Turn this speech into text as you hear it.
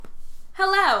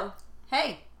Hello,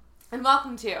 Hey, and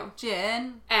welcome to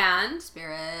Gin and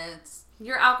Spirits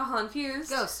your alcohol infused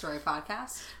Ghost Story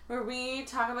Podcast, where we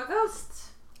talk about ghosts.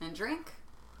 and drink.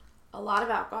 A lot of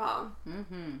alcohol.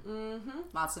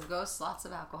 Lots of ghosts, lots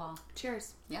of alcohol.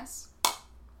 Cheers. Yes.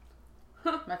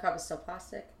 My cup is still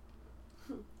plastic.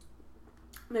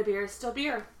 My beer is still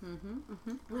beer.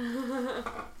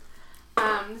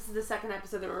 This is the second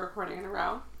episode that we're recording in a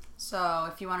row. So,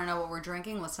 if you want to know what we're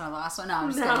drinking, listen to the last one. No,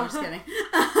 I'm just kidding.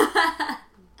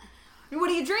 What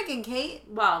are you drinking, Kate?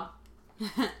 Well,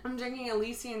 I'm drinking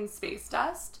Elysian Space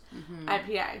Dust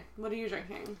IPA. What are you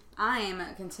drinking? I'm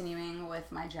continuing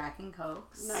with my Jack and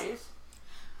Cokes. Nice.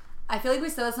 I feel like we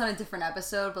said this on a different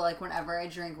episode, but like whenever I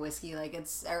drink whiskey, like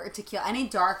or tequila, any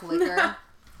dark liquor,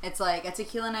 it's like a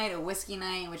tequila night, a whiskey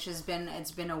night, which it's been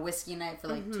a whiskey night for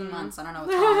like 2 months. I don't know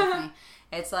what's wrong with me.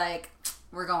 It's like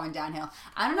we're going downhill.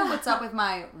 I don't know what's up with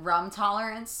my rum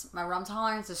tolerance. My rum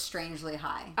tolerance is strangely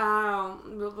high. Oh,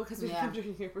 well, because we've been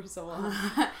drinking it for so long.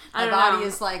 My body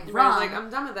is like rum. Like, I'm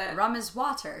done with it. Rum is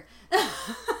water.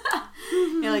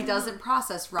 It like doesn't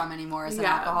process rum anymore as an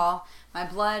alcohol. My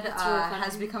blood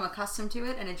has become accustomed to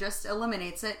it, and it just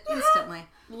eliminates it instantly.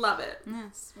 Love it.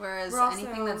 Yes. Whereas Also,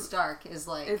 anything that's dark is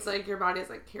like... It's like your body's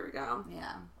like, here we go.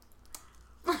 Yeah.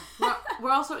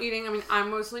 We're also eating. I mean, I'm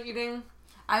mostly eating.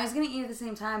 I was going to eat at the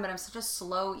same time, but I'm such a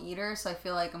slow eater, so I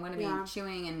feel like I'm going to be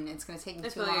chewing, and it's going to take me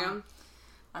too long.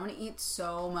 I'm going to eat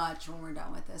so much when we're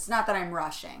done with this. Not that I'm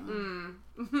rushing.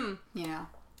 You know?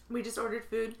 We just ordered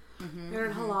food. We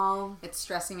ordered halal. It's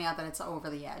stressing me out that it's over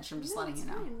the edge. I'm just letting you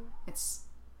know. Fine. It's...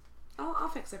 I'll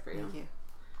fix it for you. Thank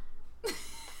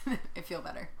you. I feel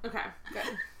better. Okay,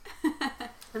 good.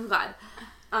 I'm glad.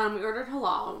 We ordered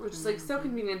halal, which is like so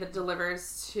convenient that it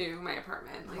delivers to my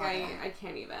apartment. Like I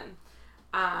can't even.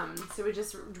 So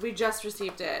we just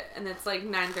received it, and it's like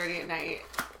 9:30 at night.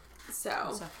 So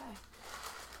it's okay.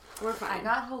 We're fine. I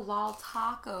got halal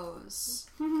tacos.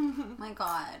 My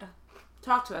God.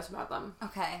 Talk to us about them.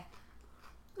 Okay.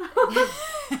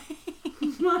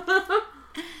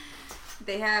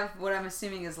 They have what I'm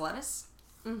assuming is lettuce.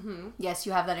 Yes,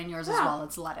 you have that in yours as well.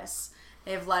 It's lettuce.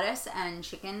 They have lettuce and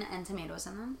chicken and tomatoes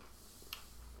in them.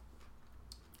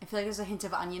 I feel like there's a hint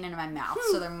of onion in my mouth,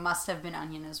 so there must have been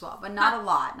onion as well. But not a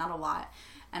lot.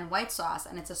 And white sauce,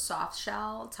 and it's a soft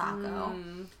shell taco.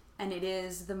 And it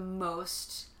is the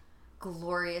most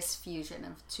glorious fusion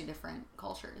of two different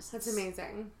cultures. That's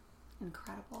amazing.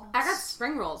 Incredible. I got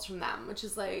spring rolls from them, which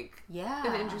is like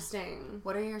an interesting.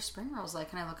 What are your spring rolls like?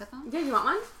 Can I look at them? Yeah, you want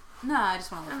one? No, I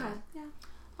just want to look at it. Yeah.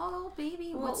 Oh, little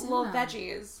baby. What's little in them?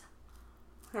 veggies.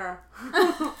 Here.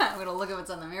 I'm gonna look at what's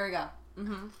in them. Here we go.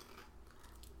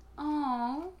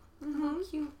 Oh,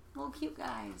 little cute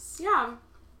guys. Yeah.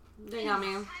 They're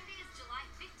yummy.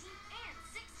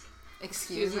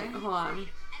 Excuse me. Hold on.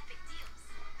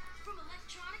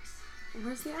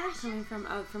 Where's the ad coming from?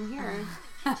 Oh, from here.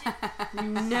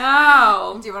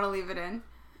 No. Do you want to leave it in?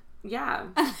 Yeah.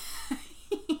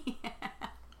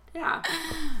 Yeah.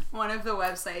 One of the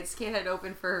websites Kate had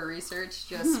opened for her research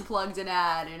just plugged an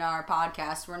ad in our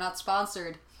podcast. We're not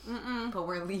sponsored, but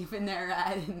we're leaving their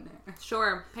ad in there.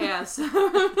 Sure. Pay us. It's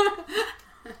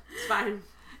fine.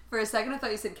 For a second I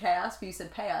thought you said chaos, but you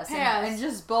said pay us. And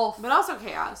just both. But also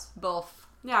chaos. Both.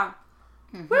 Yeah.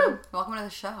 Woo! Welcome to the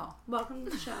show. Welcome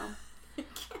to the show.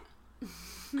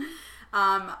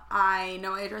 I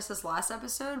know I addressed this last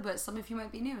episode, but some of you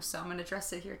might be new, so I'm going to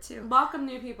address it here too. Welcome,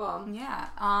 new people. Yeah.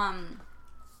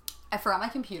 I forgot my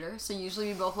computer, so usually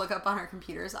we both look up on our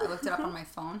computers. I looked it up on my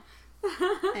phone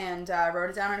and wrote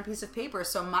it down on a piece of paper,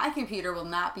 so my computer will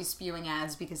not be spewing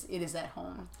ads because it is at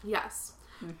home. Yes.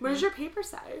 What does your paper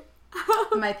say?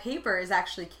 My paper is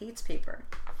actually Kate's paper,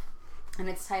 and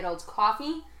it's titled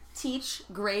Coffee, Teach,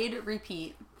 Grade,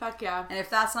 Repeat. Fuck yeah. And if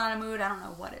that's not a mood, I don't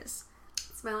know what is.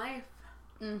 It's my life.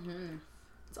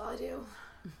 That's all I do.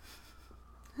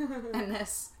 And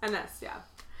this, yeah.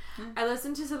 I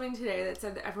listened to something today that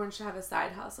said that everyone should have a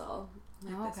side hustle.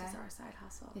 Like, this is our side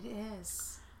hustle. It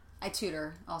is. I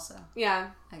tutor also. Yeah.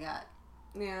 I got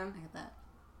that.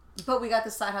 But we got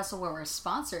the side hustle where we're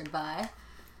sponsored by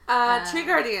Tree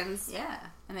Guardians. Yeah.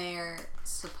 And they are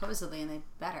supposedly, and they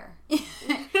better.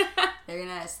 They're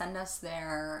going to send us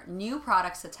their new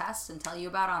products to test and tell you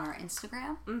about on our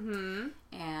Instagram.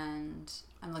 And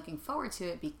I'm looking forward to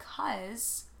it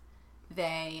because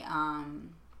they, wow,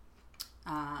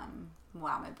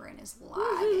 my brain is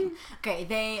lagging. Okay,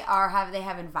 they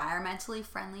have environmentally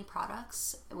friendly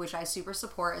products, which I super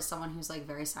support as someone who's like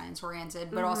very science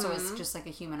oriented, but also is just like a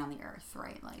human on the earth,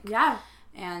 right? Like, yeah.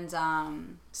 And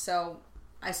so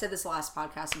I said this last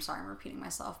podcast. I'm sorry, I'm repeating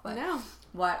myself, but no.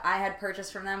 What I had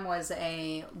purchased from them was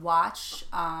a watch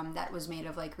that was made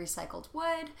of like recycled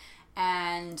wood,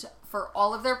 and for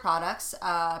all of their products,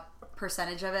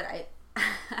 percentage of it,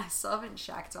 I still haven't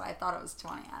checked, so I thought it was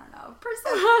 20. I don't know,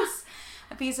 percentage.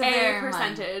 A piece of their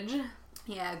percentage. Money,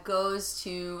 yeah, goes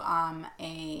to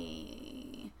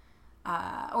a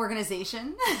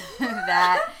organization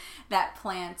that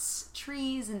plants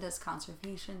trees and does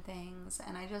conservation things,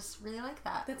 and I just really like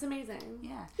that. That's amazing.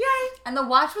 Yeah. Yay! And the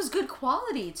watch was good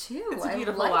quality too. It's a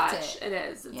beautiful watch. It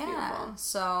is. It's beautiful.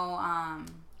 So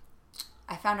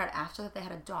I found out after that they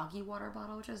had a doggy water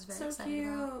bottle, which I was very excited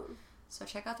about. So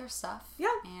check out their stuff. Yeah.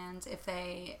 And if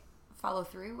they follow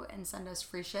through and send us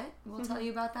free shit, we'll tell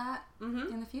you about that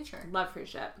in the future. Love free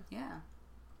shit. Yeah.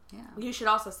 Yeah. You should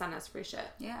also send us free shit.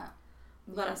 Yeah.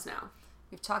 Let us know.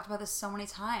 We've talked about this so many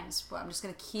times, but I'm just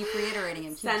going to keep reiterating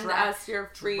it. Send us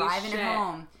your free driving shit. It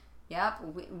home. Yep.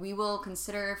 We will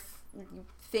consider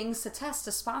things to test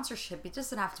a sponsorship. It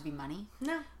doesn't have to be money.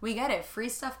 No. We get it. Free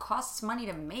stuff costs money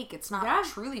to make. It's not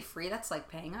truly free. That's like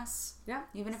paying us. Yeah.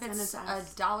 Even if it's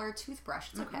 $1 toothbrush,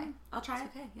 it's okay. I'll try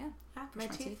it's okay. Yeah. My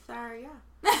teeth are,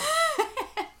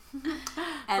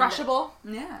 and brushable.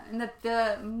 Yeah. And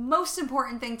the most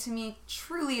important thing to me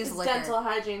truly is liquor. Dental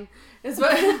hygiene is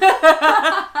what...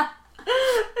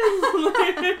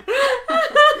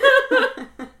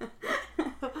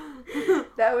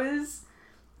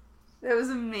 That was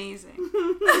amazing.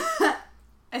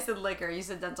 I said liquor. You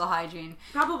said dental hygiene.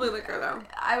 Probably liquor, though.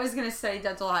 I was going to say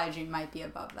dental hygiene might be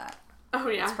above that. Oh,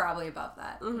 yeah. It's probably above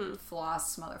that. Mm-hmm.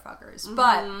 Floss, motherfuckers. Mm-hmm.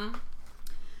 But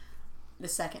the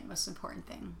second most important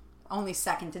thing, only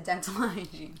second to dental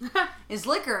hygiene, is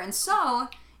liquor. And so,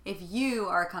 if you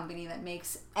are a company that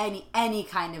makes any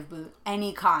kind of boot,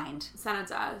 any kind. Send it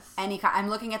to us. Any kind. I'm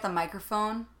looking at the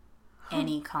microphone.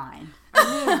 Any kind.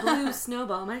 I need a blue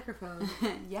snowball microphone.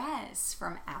 Yes,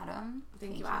 from Adam.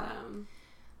 Thank you, Adam.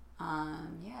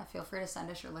 Yeah, feel free to send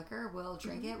us your liquor. We'll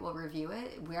drink it. We'll review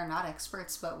it. We are not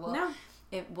experts, but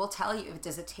we'll tell you.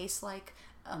 Does it taste like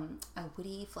a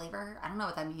woody flavor? I don't know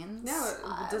what that means. No,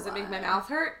 does it make my mouth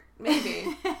hurt?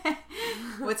 Maybe.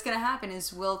 What's going to happen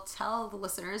is we'll tell the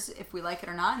listeners if we like it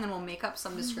or not, and then we'll make up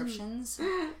some descriptions.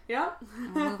 Yep.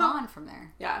 And we'll move on from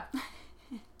there. Yeah.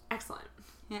 Excellent.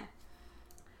 Yeah.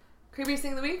 Creepiest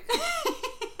thing of the week?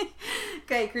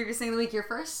 Okay, creepiest thing of the week. You're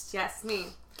first? Yes, me.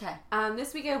 Okay.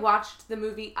 This week I watched the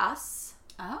movie Us.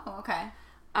 Oh, okay.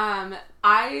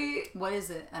 What is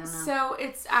it? I don't know. So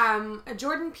it's a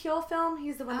Jordan Peele film.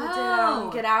 He's the one that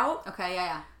did Get Out. Okay,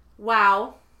 yeah.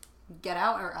 Wow. Get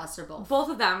Out or Us or both? Both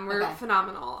of them were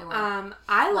phenomenal. They were.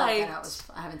 I liked Get Out.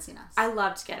 I haven't seen Us. I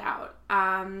loved Get Out.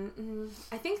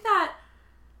 I think that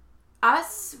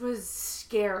Us was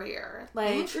scarier.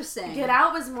 Like, interesting. Get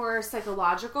Out was more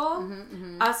psychological.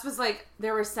 Mm-hmm. Us was like,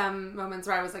 there were some moments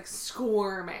where I was like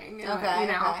squirming. Okay, you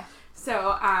know? okay.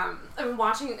 So, I've been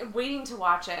waiting to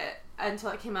watch it until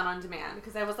it came out on demand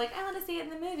because I was like, I want to see it in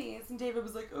the movies. And David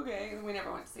was like, okay. And we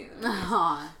never went to see it in the movies.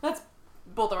 Aww. That's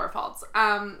both of our faults.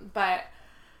 But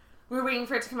we were waiting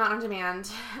for it to come out on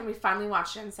demand and we finally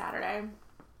watched it on Saturday.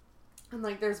 And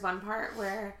like, there's one part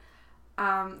where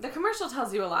the commercial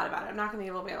tells you a lot about it. I'm not going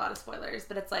to give away a lot of spoilers,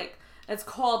 but it's like, it's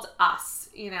called Us,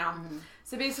 you know? Mm-hmm.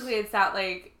 So basically it's that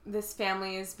like this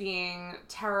family is being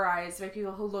terrorized by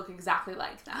people who look exactly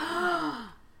like them. Oh,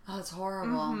 that's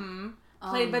horrible. Mm-hmm.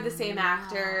 Played by the same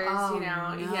actors, Oh, you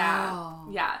know? no.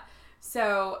 Yeah.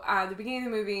 So, the beginning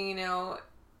of the movie, you know,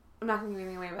 I'm not going to give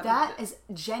anything away about that. That is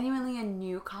genuinely a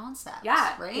new concept.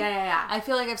 Yeah. Right? Yeah. I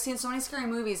feel like I've seen so many scary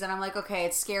movies and I'm like, okay,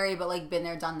 it's scary, but like been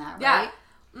there, done that, right?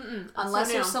 Yeah.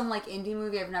 Unless there's some like indie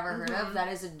movie I've never heard of, that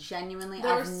is a genuinely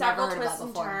there were I've several never heard twists of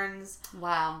that before. and turns.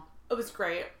 Wow. It was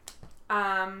great.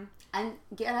 And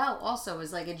Get Out also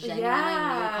was like a genuinely new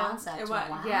concept.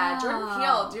 Wow. Yeah, Jordan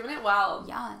Peele doing it well.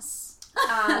 Yes.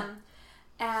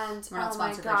 And we're not oh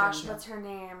my sponsored gosh, what's her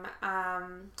name?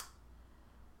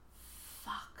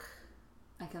 Fuck.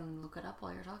 I can look it up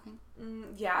while you're talking.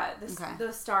 Yeah,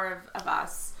 the star of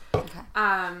Us. Okay.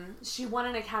 She won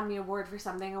an Academy Award for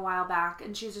something a while back,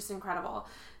 and she's just incredible.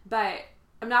 But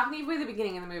I'm not going to give away the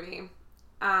beginning of the movie.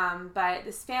 But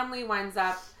this family winds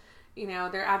up, you know,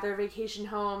 they're at their vacation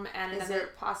home, and is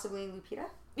it possibly Lupita?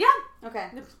 Yeah. Okay.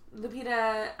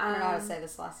 Lupita. I don't know how to say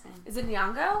this last name. Is it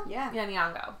Nyong'o? Yeah. Yeah,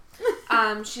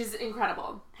 Nyong'o. She's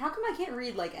incredible. How come I can't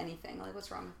read like anything? Like,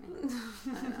 what's wrong with me?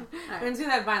 I don't know. Right. I'm doing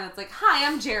that vine that's like, "Hi,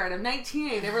 I'm Jared. I'm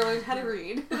 19. I never learned how to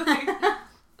read." Like, I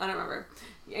don't remember.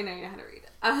 I know you know how to read.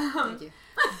 Thank you.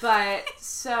 But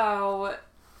so,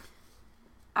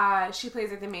 she plays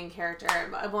like the main character.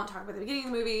 I won't talk about the beginning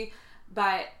of the movie,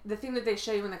 But the thing that they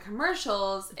show you in the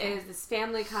commercials is this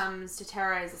family comes to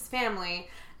terrorize this family,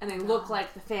 and they look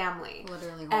like the family.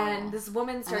 Literally horrible. And this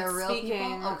woman starts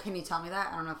speaking. People? Oh, can you tell me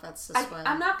that? I don't know if that's a spoiler.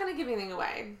 I'm not going to give anything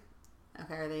away.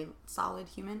 Okay, are they solid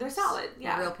humans? They're solid,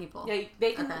 yeah. They're real people. Yeah,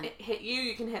 they can hit you,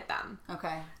 you can hit them.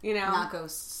 Okay. You know? Not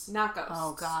ghosts. Not ghosts.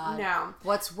 Oh, God. No.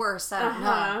 What's worse? I don't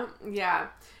know. Yeah.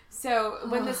 So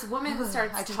when this woman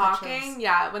starts talking,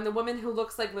 when the woman who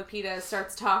looks like Lupita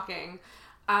starts talking,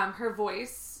 her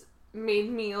voice made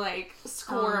me like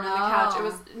squirm on the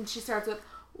couch. And she starts with,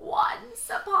 "Once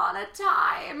upon a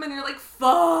time," and you're like,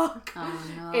 fuck. Oh,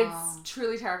 no. It's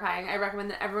truly terrifying. I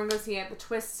recommend that everyone go see it. The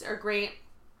twists are great.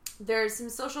 There's some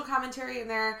social commentary in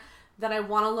there that I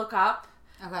want to look up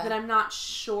that I'm not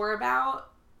sure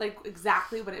about, like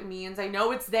exactly what it means. I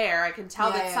know it's there. I can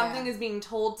tell that something is being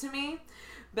told to me,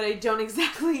 but I don't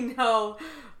exactly know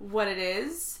what it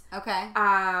is. Okay.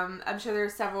 I'm sure there are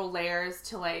several layers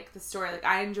to like the story. Like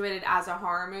I enjoyed it as a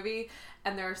horror movie,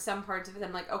 and there are some parts of it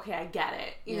I'm like, okay, I get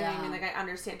it. You know what I mean? Like I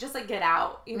understand. Just like Get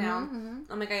Out, you know?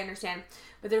 I'm like, I understand.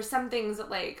 But there's some things that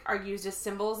like are used as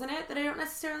symbols in it that I don't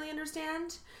necessarily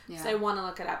understand. Yeah. So I want to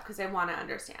look it up because I want to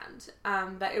understand.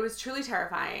 But it was truly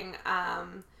terrifying.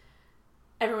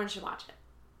 Everyone should watch it.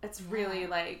 It's really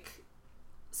like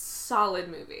solid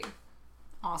movie.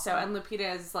 Awesome. So, and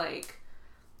Lupita is like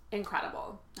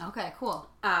incredible. Okay, cool.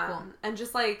 Cool. And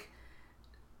just like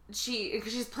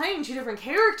she's playing two different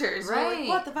characters, right? Like,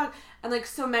 what the fuck? And like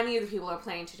so many of the people are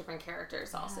playing two different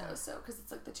characters also. So because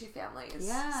it's like the two families.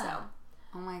 Yeah. So.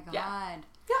 Oh my god.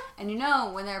 Yeah. And you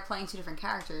know when they're playing two different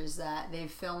characters that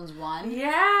they've filmed one.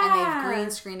 Yeah. And they've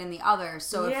green screened in the other.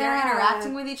 So if they're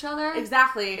interacting with each other.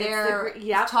 Exactly. They're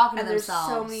talking to themselves.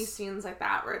 There's so many scenes like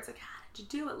that where it's like, how did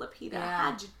you do it, Lupita? Yeah.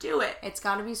 How'd you do it? It's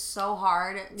got to be so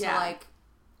hard to like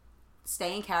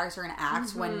stay in character and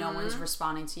act when no one's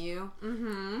responding to you.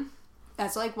 Mm-hmm.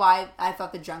 That's like why I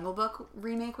thought the Jungle Book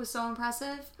remake was so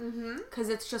impressive. Mm-hmm. Because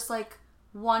it's just like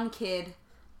one kid.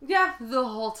 Yeah. The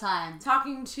whole time.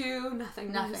 Talking to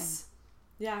nothing.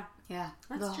 Yeah. Yeah.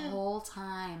 That's true. The whole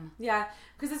time. Yeah.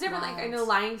 Because it's different. Wild. Like, I know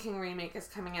Lion King remake is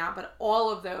coming out, but all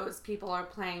of those people are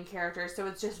playing characters, so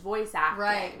it's just voice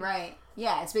acting. Right.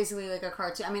 Yeah, it's basically like a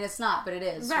cartoon. I mean, it's not, but it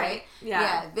is, right?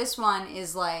 Yeah. This one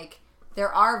is like,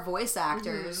 there are voice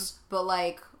actors, but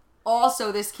like,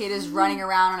 also this kid is running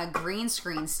around on a green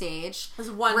screen stage,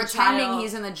 pretending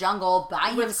he's in the jungle by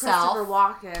himself. Christopher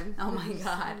Walken. Oh my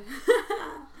god.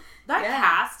 That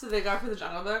cast they got for the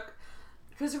Jungle Book,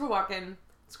 Christopher Walken,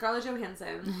 Scarlett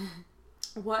Johansson.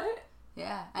 What?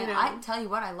 Yeah. And I tell you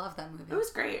what, I love that movie. It was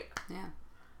great. Yeah.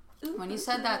 When you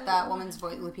said that woman's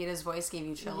voice, Lupita's voice, gave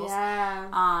you chills.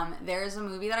 Yeah. There's a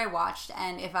movie that I watched,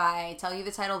 and if I tell you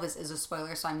the title, this is a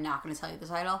spoiler, so I'm not going to tell you the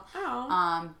title.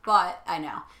 Oh. But I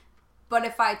know. But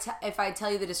if I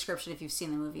tell you the description, if you've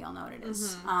seen the movie, you'll know what it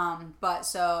is. But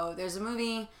so there's a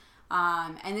movie,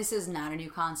 and this is not a new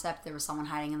concept. There was someone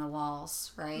hiding in the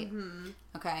walls, right? Mm-hmm.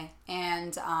 Okay.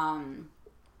 And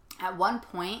at one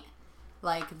point,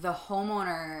 like the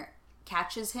homeowner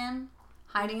catches him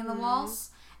hiding in the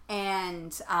walls,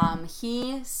 and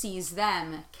he sees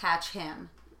them catch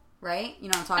him. Right? You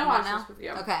know what I'm talking about now? This with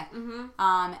you. Okay.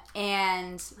 Mm-hmm.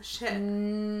 And shit.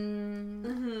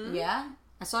 Yeah.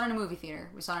 I saw it in a movie theater.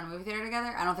 We saw it in a movie theater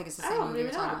together. I don't think it's the same movie we're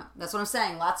talking about. That's what I'm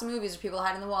saying. Lots of movies where people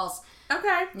hide in the walls.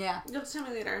 Okay. Yeah. You'll have to tell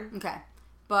me later. Okay.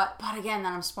 But again,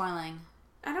 then I'm spoiling.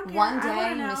 I don't care. One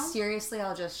day, mysteriously,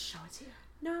 I'll just show it to you.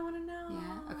 No, I want to know.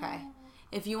 Yeah. Okay.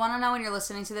 If you want to know when you're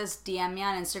listening to this, DM me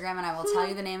on Instagram and I will tell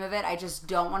you the name of it. I just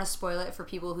don't want to spoil it for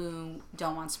people who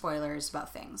don't want spoilers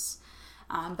about things.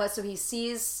 But so he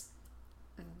sees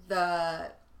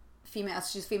the female,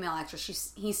 she's a female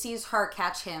actress. He sees her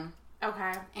catch him.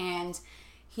 Okay. And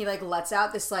he like lets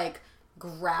out this like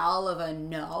growl of a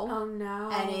no. Oh no.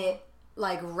 And it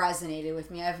like resonated with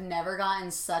me. I've never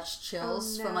gotten such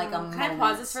chills from like a moment. Can I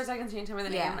pause this for a second so you can tell me the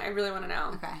name? I really want to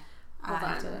know. Okay. Hold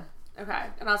on. Okay.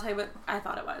 And I'll tell you what I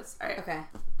thought it was. All right. Okay.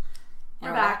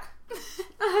 We're back.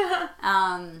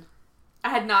 I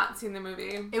had not seen the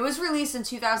movie. It was released in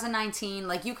 2019.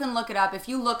 Like, you can look it up. If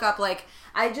you look up, like,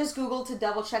 I just Googled to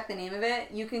double check the name of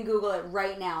it. You can Google it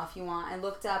right now if you want. I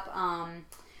looked up,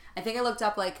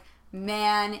 like,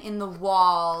 Man in the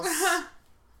Walls,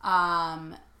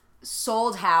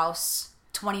 Sold House,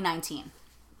 2019.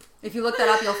 If you look that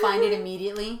up, you'll find it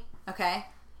immediately. Okay?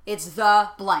 It's the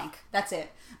blank. That's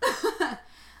it.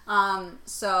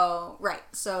 So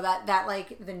that,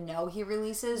 like, the no he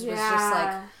releases was just,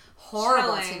 like,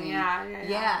 horrible to me.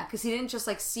 Yeah, because he didn't just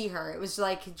like see her. It was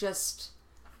like just,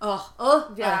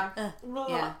 yeah.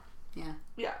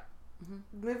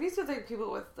 movies with like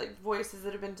people with like voices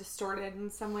that have been distorted in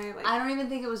some way. Like I don't even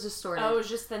think it was distorted. Oh, it was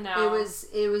just the no.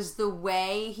 It was the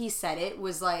way he said it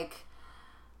was like,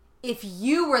 if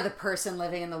you were the person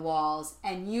living in the walls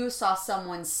and you saw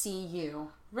someone see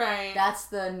you, right? That's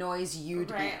the noise you'd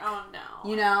make. Oh no.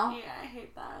 You know? Yeah, I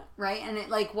hate that. Right? And it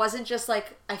like wasn't just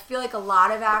like, I feel like a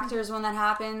lot of actors when that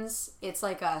happens, it's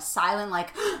like a silent, like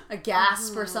a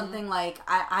gasp or something. Like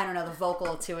I don't know, the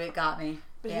vocal to it got me.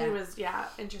 But he was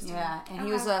interesting. Yeah, and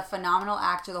he was a phenomenal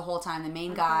actor the whole time. The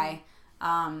main guy,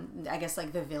 I guess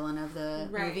like the villain of the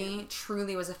movie,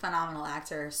 truly was a phenomenal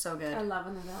actor. So good. I love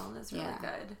when the villain is really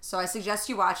good. So I suggest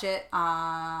you watch it.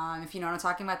 If you know what I'm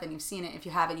talking about, then you've seen it. If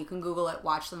you haven't, you can Google it,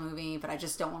 watch the movie. But I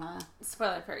just don't want to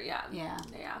spoil it for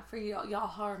for y'all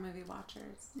horror movie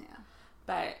watchers. Yeah,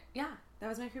 but yeah, that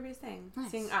was my creepiest thing.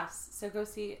 Nice. Seeing Us. So go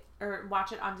see or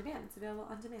watch it on demand. It's available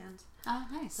on demand. Oh,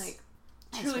 nice. Like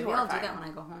nice. truly Maybe horrifying. I'll do that when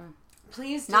I go home.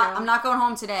 Please do. I'm not going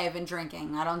home today. I've been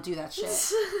drinking. I don't do that shit.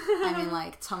 I mean,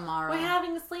 like, tomorrow. We're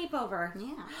having a sleepover.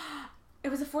 Yeah. It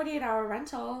was a 48-hour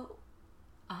rental.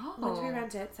 Oh. When did we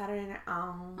rent it? Saturday night.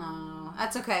 Oh.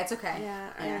 That's okay. It's okay.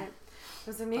 Yeah. Alright. I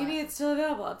was like, maybe it's still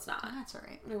available. It's not. That's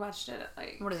alright. We watched it at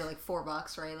like... What is it, like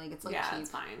 $4, right? Like, it's like cheap. Yeah, it's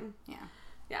fine. Yeah.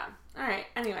 Yeah. Alright.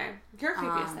 Anyway, your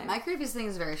creepiest thing. My creepiest thing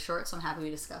is very short, so I'm happy we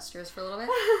discussed yours for a little bit.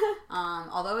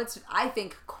 Although it's, I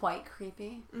think, quite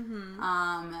creepy.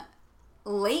 Mm-hmm.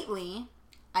 Lately,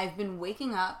 I've been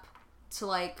waking up to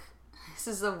like, this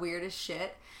is the weirdest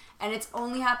shit, and it's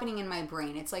only happening in my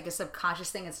brain. It's like a subconscious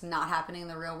thing. It's not happening in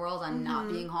the real world. I'm not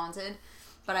being haunted,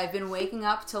 but I've been waking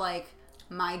up to like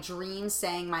my dreams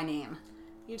saying my name.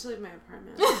 You need to leave my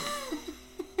apartment.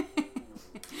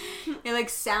 It like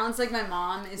sounds like my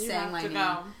mom is saying my name.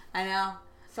 Go. I know.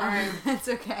 Sorry. It's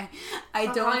okay.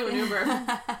 I'll call you an Uber.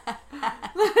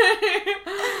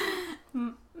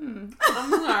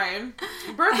 I'm sorry.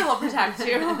 Bertha will protect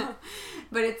you.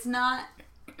 But it's not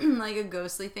like a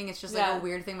ghostly thing. It's just like a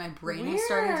weird thing my brain has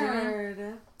started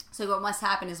doing. So what must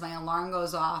happen is my alarm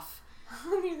goes off.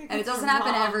 And it doesn't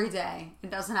happen every day. It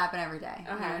doesn't happen every day.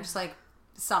 Okay. You know, just like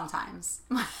sometimes.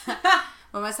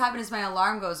 What must happen is my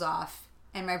alarm goes off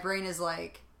and my brain is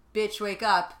like, bitch, wake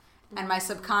up. And my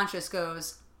subconscious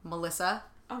goes, Melissa.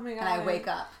 Oh my God. And I wake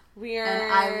up. Weird.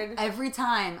 And every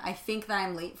time I think that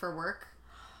I'm late for work,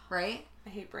 right? I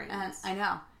hate brains. And I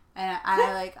know. And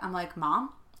I'm like,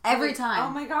 Mom? Every time. Oh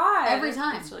my God. Every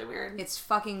time. It's really weird. It's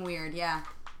fucking weird, yeah.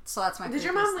 So that's my Did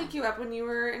your mom wake you up when you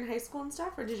were in high school and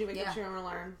stuff? Or did you wake up to your own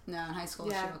alarm? No, in high school.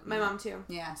 Yeah, my mom too.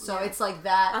 Yeah, so it's like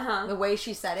that. The way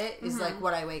she said it is like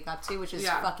what I wake up to, which is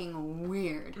fucking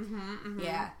weird.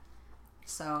 Yeah.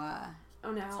 So,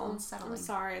 oh no. It's unsettling. I'm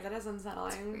sorry. That is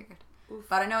unsettling. It's weird. Oof.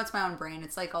 But I know it's my own brain.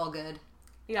 It's like all good.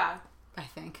 Yeah. I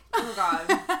think. Oh God.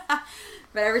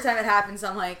 But every time it happens,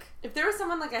 I'm like... If there was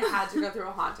someone like I had to go through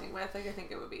a haunting with, like I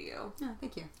think it would be you. Yeah,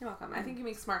 thank you. You're welcome. I think you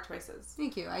make smart choices.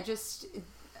 Thank you.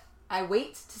 I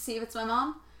wait to see if it's my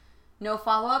mom. No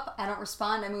follow-up. I don't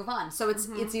respond. I move on. So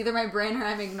it's either my brain or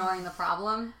I'm ignoring the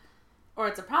problem. Or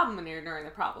it's a problem when you're ignoring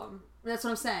the problem. That's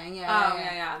what I'm saying.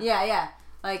 Yeah.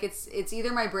 Like it's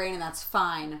either my brain and that's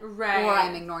fine. Right. Or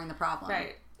I'm ignoring the problem.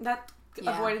 Right.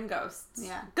 Avoiding ghosts.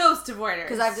 Yeah. Ghost avoiders.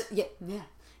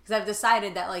 Because I've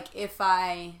decided that like if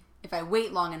I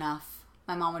wait long enough,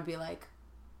 my mom would be like,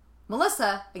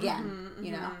 Melissa again.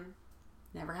 You know.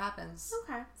 Never happens.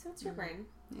 Okay. So it's your brain.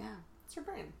 Yeah. It's your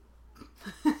brain.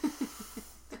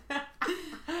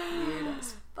 Weird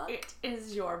as fuck. It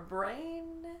is your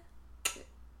brain.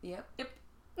 Yep.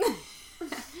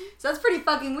 So that's pretty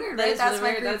fucking weird, right? That's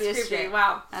really my weird. creepiest That's creepy. shit.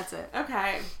 Wow. That's it.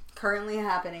 Okay. Currently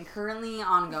happening. Currently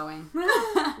ongoing.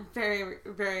 Very,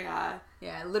 very,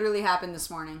 Yeah, it literally happened this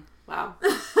morning. Wow.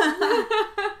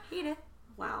 Hate it.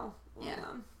 Wow. Yeah.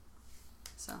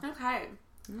 So. Okay.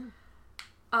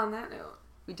 On that note.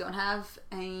 We don't have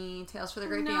any Tales for the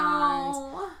Great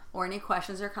Beyond or any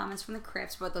questions or comments from the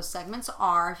crypts, but those segments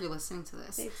are, if you're listening to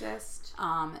this. They exist.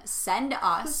 Send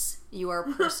us your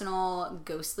personal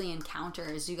ghostly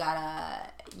encounters. You got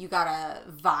a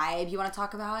vibe you want to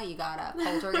talk about, you got a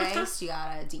poltergeist, you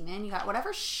got a demon, you got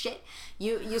whatever shit.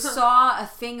 You saw a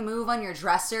thing move on your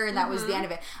dresser and that was the end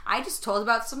of it. I just told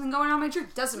about something going on in my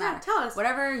drink. Doesn't matter. Tell us.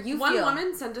 Whatever you feel. One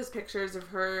woman sent us pictures of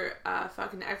her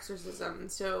fucking exorcism,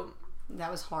 so... That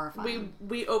was horrifying.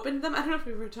 We opened them. I don't know if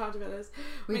we ever talked about this.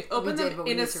 We opened them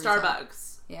in a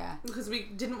Starbucks. Yeah. Because we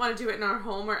didn't want to do it in our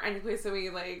home or any place that we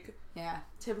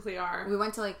typically are. We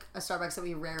went to like a Starbucks that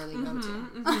we rarely go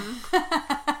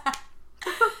to.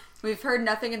 We've heard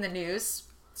nothing in the news,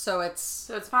 so it's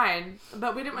fine.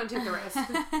 But we didn't want to take the risk.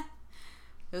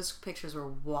 Those pictures were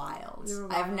wild. They were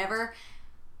wild.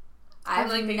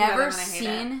 I've never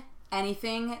seen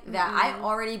anything that I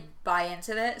already buy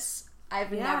into this.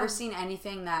 I've never seen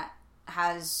anything that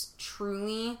has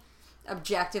truly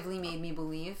objectively made me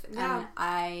believe. Yeah.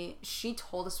 And she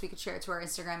told us we could share it to our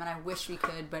Instagram, and I wish we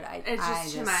could, but it's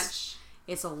just too much.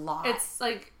 It's a lot. It's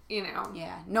like,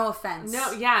 Yeah. No offense.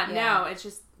 No, no. It's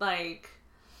just like,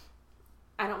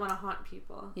 I don't want to haunt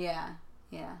people. Yeah.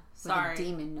 Yeah. Sorry. With a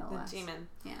demon, no less. Demon.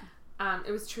 Yeah.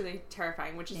 It was truly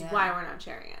terrifying, which is why we're not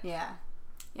sharing it. Yeah.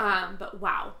 But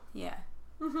wow. Yeah.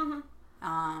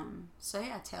 So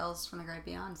yeah, Tales from the Great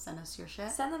Beyond. Send us your shit.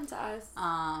 Send them to us.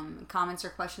 Comments or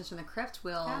questions from the crypt.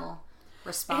 We'll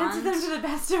respond. Answer them to the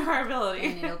best of our ability.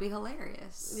 And it'll be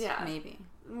hilarious. Yeah. Maybe.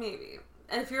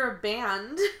 And if you're a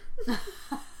band.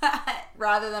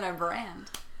 Rather than a brand.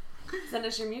 Send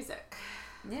us your music.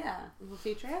 Yeah. We'll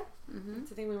feature it. It's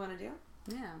the thing we want to do.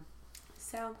 Yeah.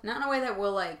 So. Not in a way that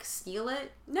we'll, like, steal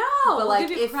it. No! But we'll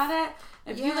give you credit.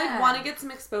 If you, like, want to get some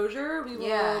exposure, we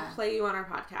will play you on our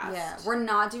podcast. Yeah. We're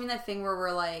not doing that thing where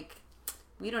we're like,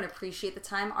 we don't appreciate the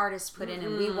time artists put in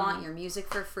and we want your music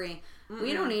for free.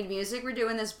 We don't need music. We're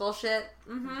doing this bullshit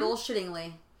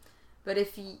bullshittingly. But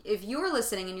if you're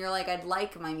listening and you're like, I'd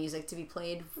like my music to be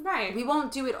played, we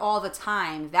won't do it all the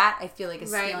time. That, I feel like,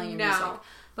 is stealing your music.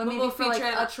 But maybe we'll for, like,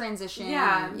 a transition.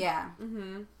 Yeah.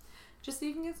 Just so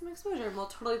you can get some exposure. And we'll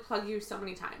totally plug you so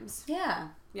many times. Yeah.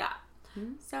 Yeah.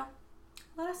 So,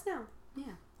 let us know.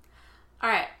 Yeah. All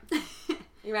right.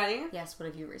 You ready? Yes, what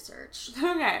have you researched?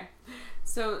 Okay.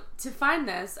 So, to find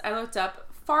this, I looked up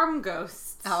farm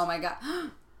ghosts. Oh my god.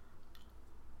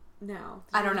 No.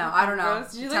 I don't know.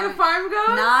 Did you look at farm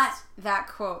ghosts? Not that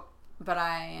quote, but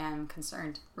I am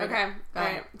concerned. Okay. All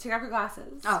right. Take off your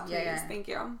glasses. Oh, please. yeah. Thank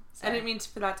you. Sorry. I didn't mean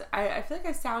for that to... I feel like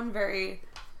I sound very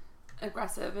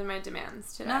aggressive in my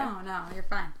demands today. No, you're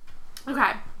fine.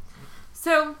 Okay.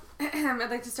 So, I'd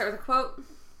like to start with a quote.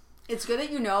 It's good that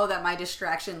you know that my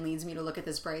distraction leads me to look at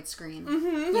this bright screen.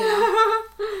 You know?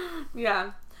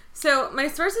 Yeah. So, my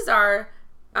sources are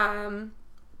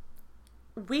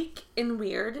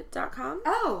weekinweird.com.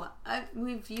 Oh,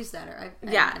 we've used that.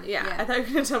 Yeah. I thought you were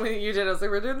going to tell me that you did. I was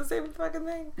like, we're doing the same fucking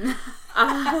thing.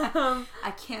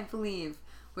 I can't believe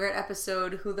we're at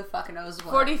episode who the fuck knows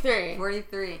what.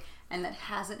 43. And that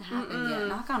hasn't happened yet.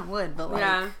 Knock on wood, but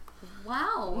like,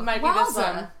 wow. Might be this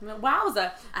one.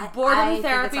 Wowza.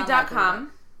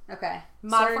 Boredomtherapy.com. Okay. So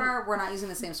far, we're not using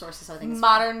the same sources, so I think it's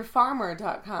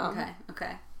modernfarmer.com.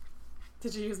 Okay.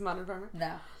 Did you use Modern Farmer?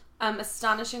 No.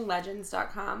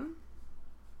 Astonishinglegends.com.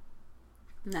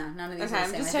 No, none of these are the same.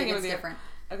 I'm just checking with you. Different.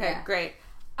 Okay, great.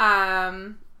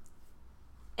 And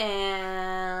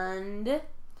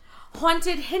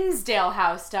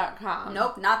hauntedhinsdalehouse.com.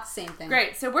 Nope, not the same thing.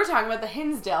 Great. So we're talking about the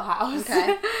Hinsdale house.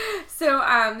 Okay. So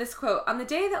this quote, on the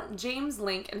day that James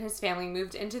Link and his family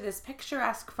moved into this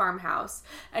picturesque farmhouse,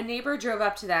 a neighbor drove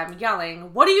up to them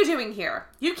yelling, "What are you doing here?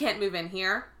 You can't move in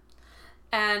here."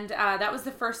 And that was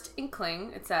the first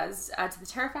inkling, it says, to the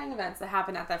terrifying events that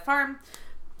happened at that farm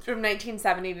from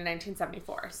 1970 to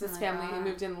 1974. So this family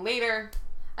moved in later.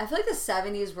 I feel like the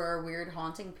 70s were a weird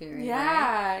haunting period,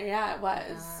 Yeah, right? Yeah, it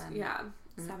was. Yeah,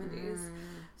 70s.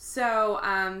 So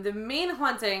the main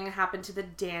haunting happened to the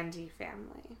Dandy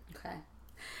family. Okay.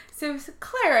 So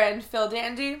Clara and Phil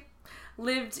Dandy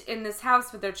lived in this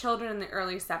house with their children in the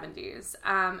early 70s.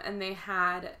 And they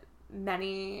had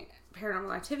many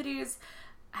paranormal activities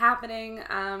happening.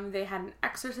 They had an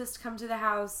exorcist come to the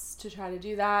house to try to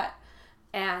do that.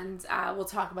 And we'll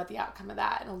talk about the outcome of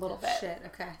that in a little bit. Shit,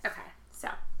 okay. So,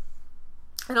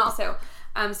 and also,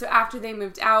 so after they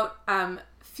moved out,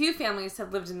 few families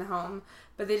had lived in the home,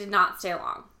 but they did not stay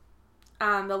long.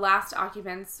 The last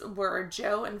occupants were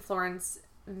Joe and Florence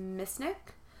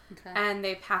Misnick, and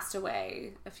they passed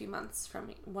away a few months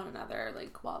from one another,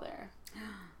 like, while there.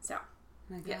 So,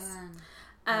 my God. Yes.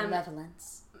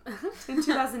 Malevolence. In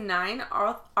 2009,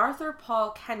 Arthur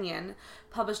Paul Kenyon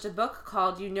published a book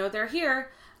called You Know They're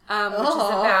Here, which is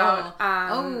about...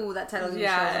 that title shows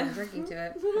I'm drinking to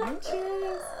it.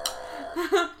 Cheers.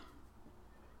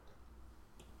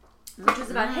 Which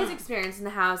is about his experience in the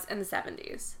house in the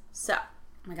 70s. So. Oh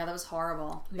my God, that was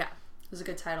horrible. Yeah. It was a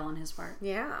good title on his part.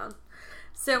 Yeah.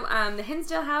 So, the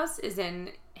Hinsdale house is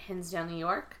in Hinsdale, New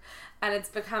York, and it's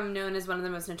become known as one of the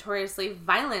most notoriously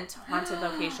violent haunted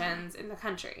locations in the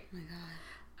country. Oh my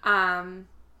God.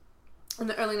 In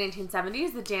the early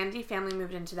 1970s, the Dandy family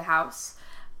moved into the house,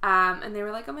 and they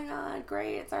were like, "Oh my God,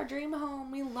 great, it's our dream home,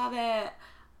 we love it."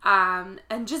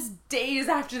 And just days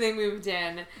after they moved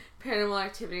in, paranormal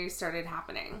activity started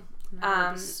happening.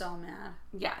 I'm so mad.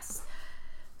 Yes.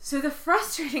 So the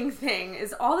frustrating thing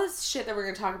is all this shit that we're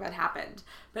going to talk about happened,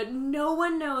 but no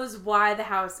one knows why the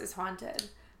house is haunted.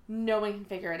 No one can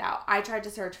figure it out. I tried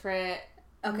to search for it.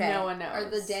 Okay. No one knows. Are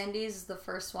the Dandies the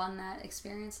first one that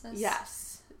experienced this?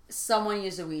 Yes. Someone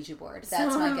used a Ouija board.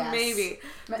 That's my guess. Maybe.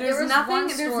 But There's nothing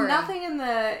in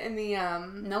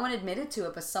the No one admitted to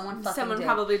it, but someone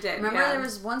probably did. Remember there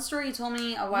was one story you told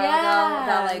me a while ago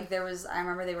about like I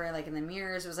remember they were like in the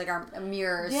mirrors. It was like a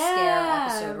mirror scare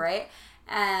episode, right?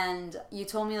 And you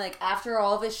told me, like, after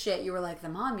all this shit, you were like, the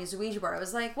mom used a Ouija board. I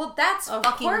was like, well, that's of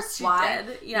fucking course she why.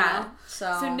 did. Yeah. You know?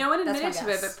 So no one admitted to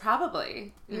it, but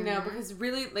probably. You know, because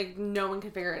really, like, no one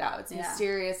can figure it out. It's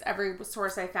mysterious. Every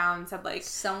source I found said, like,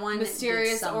 someone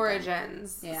mysterious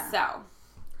origins. Yeah. So,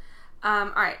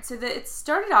 all right. So it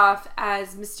started off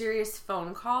as mysterious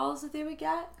phone calls that they would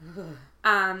get.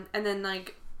 And then,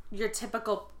 like, your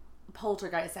typical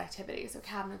poltergeist activity, so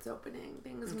cabinets opening,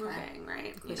 things moving,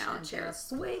 right? You know, chairs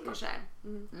swing.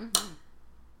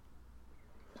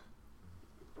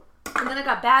 And then it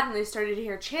got bad, and they started to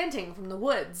hear chanting from the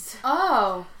woods.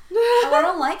 Oh, I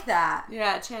don't like that.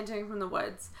 Yeah, chanting from the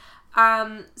woods.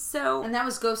 And that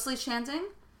was ghostly chanting.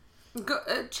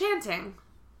 Chanting.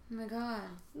 Oh my god.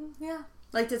 Yeah.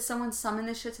 Like, did someone summon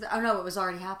this shit to the... Oh, no, it was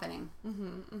already happening.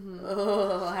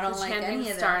 Oh, I don't like any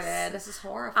of this. This is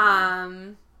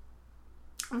horrifying.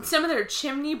 Some of their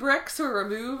chimney bricks were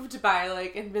removed by,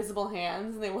 like, invisible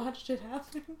hands, and they watched it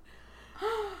happen.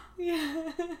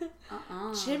 Yeah.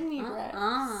 Chimney bricks.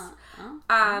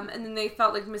 And then they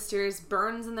felt, like, mysterious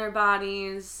burns in their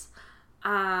bodies.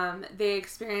 They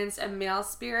experienced a male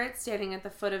spirit standing at the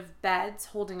foot of beds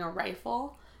holding a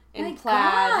rifle in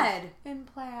plaid. God. In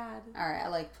plaid. All right, I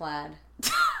like plaid.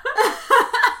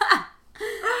 I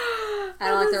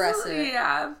don't like the rest of it.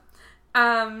 Yeah.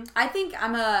 I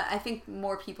think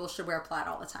more people should wear plaid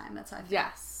all the time. That's how I feel.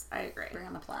 Yes, I agree. Bring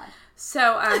on the plaid.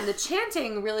 So, the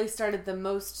chanting really started the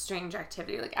most strange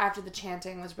activity. Like, after the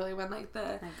chanting was really when, like,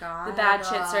 the bad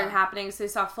shit started happening. So they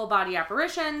saw full body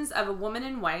apparitions of a woman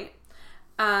in white,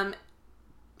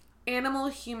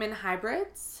 animal-human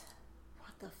hybrids.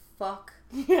 What the fuck?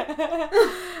 Yeah.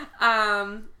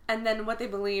 And then what they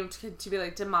believed to be,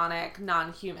 like, demonic,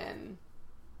 non-human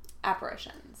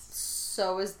apparitions.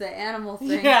 So is the animal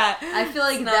thing. Yeah. I feel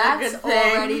like that's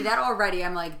already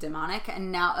I'm like demonic,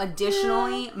 and now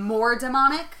additionally more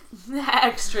demonic.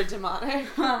 Extra demonic.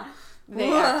 The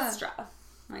extra.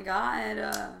 My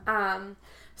god.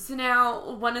 So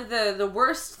now one of the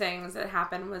worst things that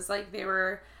happened was like they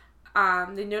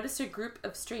noticed a group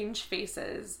of strange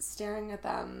faces staring at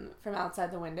them from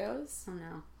outside the windows. Oh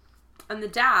no. And the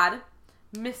dad,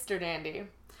 Mr. Dandy,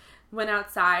 went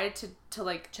outside to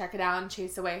like check it out and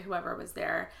chase away whoever was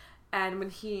there. And when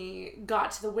he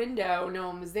got to the window, no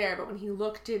one was there. But when he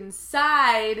looked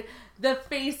inside, the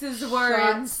faces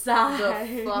were inside.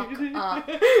 The fuck up.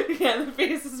 Yeah, the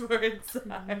faces were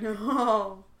inside.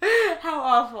 No. How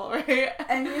awful, right?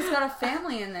 And he's got a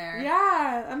family in there.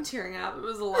 Yeah, I'm tearing up. It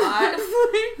was a lot.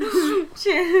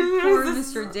 Poor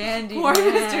Mr. Dandy. Poor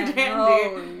Mr. Dandy.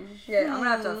 Holy shit. I'm gonna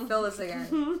have to fill this again.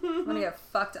 I'm gonna get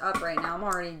fucked up right now. I'm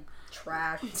already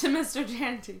trashed. To Mr.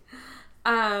 Dandy.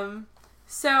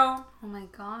 So... Oh my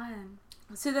god.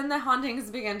 So then the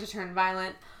hauntings began to turn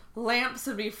violent. Lamps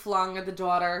would be flung at the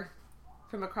daughter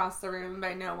from across the room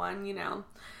by no one, you know.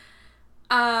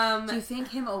 Do you think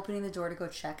him opening the door to go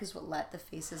check is what let the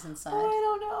faces inside? Oh, I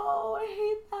don't know. I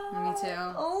hate that. Me too.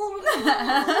 Oh, no.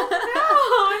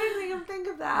 I didn't even think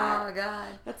of that. Oh,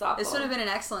 God. That's awful. This would have been an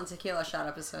excellent tequila shot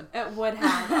episode. It would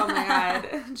have. Oh, my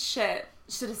God. Shit.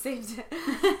 Should have saved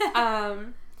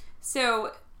it.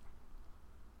 So,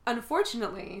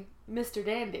 unfortunately, Mr.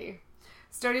 Dandy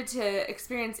started to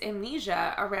experience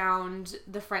amnesia around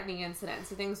the frightening incident.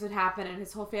 So things would happen and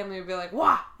his whole family would be like,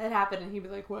 "Wah, that happened." And he'd be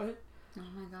like, "What?" Oh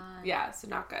my god. Yeah, so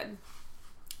not good.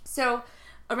 So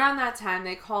around that time,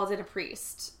 they called in a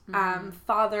priest,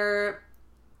 Father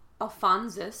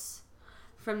Alphonsus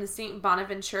from the St.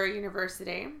 Bonaventure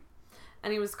University.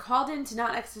 And he was called in to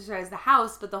not exorcise the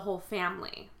house, but the whole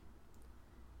family.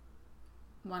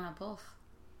 Why not both?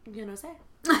 You know what I'm saying?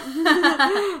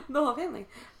 The whole family.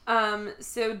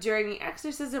 So during the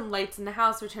exorcism, lights in the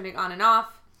house were turning on and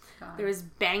off. God. There was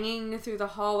banging through the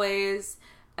hallways.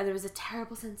 And there was a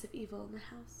terrible sense of evil in the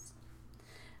house.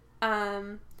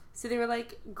 So they were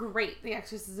like, great, the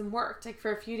exorcism worked. Like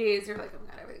for a few days, they were like, oh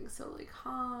my god, everything's so like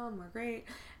calm, we're great.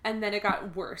 And then it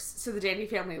got worse. So the Dandy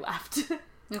family left.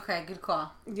 Okay, good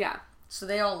call. Yeah. So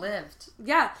they all lived.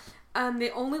 Yeah.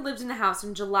 They only lived in the house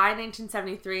from July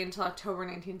 1973 until October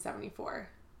 1974.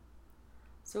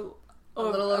 So a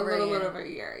little over a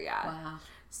year, yeah. Wow.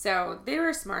 So they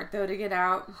were smart though to get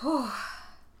out.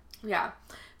 Yeah.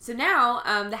 So now,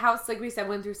 the house, like we said,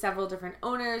 went through several different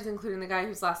owners, including the guy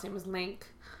whose last name was Link.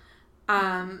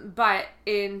 But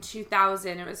in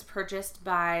 2000, it was purchased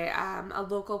by a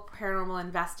local paranormal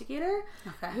investigator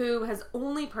who has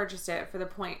only purchased it for the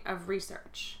point of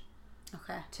research.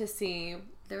 Okay. To see.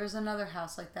 There was another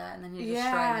house like that, and then you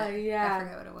destroyed it. Yeah. I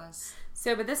forget what it was.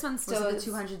 So, but this one still was it the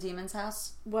 200 Demons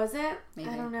house? Was it? Maybe.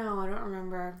 I don't know. I don't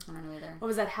remember. I don't know either. What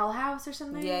was that, Hell House or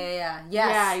something? Yeah.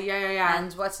 Yes. Yeah.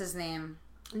 And what's his name?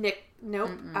 Nick.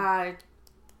 Nope.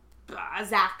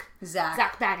 Zach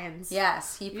Baggins.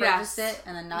 Yes, he purchased it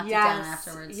and then knocked it down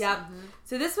afterwards. Yep. Mm-hmm.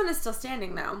 So this one is still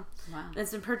standing though. Wow.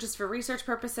 It's been purchased for research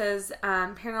purposes.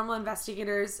 Paranormal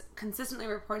investigators consistently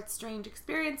report strange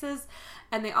experiences,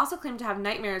 and they also claim to have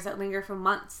nightmares that linger for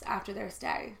months after their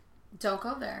stay. Don't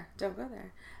go there.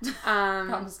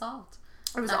 Problem solved.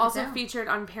 It was also featured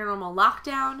on Paranormal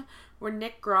Lockdown, where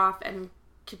Nick Groff and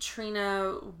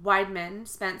Katrina Weidman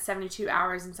spent 72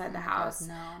 hours inside the house.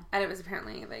 God, no. And it was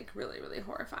apparently like really, really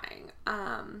horrifying.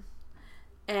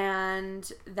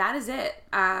 And that is it.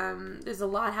 There's a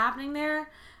lot happening there.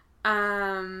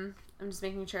 I'm just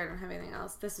making sure I don't have anything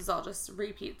else. This is all just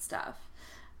repeat stuff.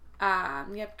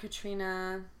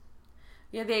 Katrina.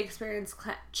 Yeah, they experienced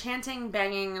chanting,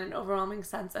 banging, and an overwhelming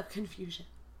sense of confusion.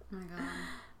 Oh my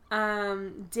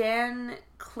God. Dan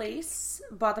Clace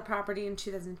bought the property in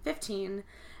 2015,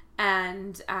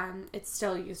 and it's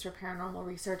still used for paranormal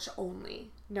research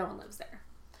only. No one lives there.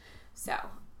 So,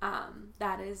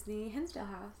 that is the Hinsdale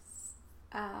house.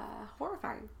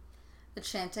 Horrifying. The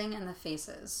chanting and the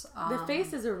faces. The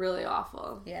faces are really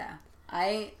awful. Yeah.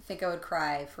 I think I would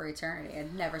cry for eternity.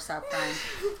 I'd never stop crying.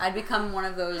 I'd become one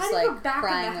of those, How do you go back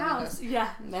crying in the house? Yeah.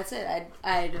 That's it.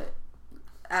 I'd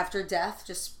after death,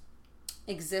 just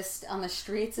exist on the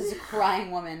streets as a crying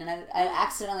woman, and I'd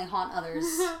accidentally haunt others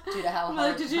due to how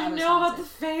hard did you know about the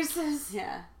faces?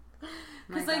 Yeah.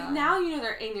 Because, now you know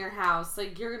they're in your house.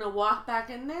 Like, you're going to walk back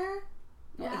in there?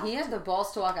 Yeah. He had the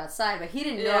balls to walk outside, but he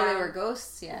didn't know they were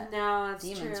ghosts yet. No, that's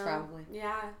Demons, true. probably.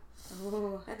 Yeah.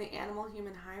 Ooh. And the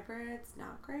animal-human hybrids,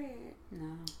 not great.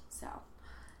 No. So,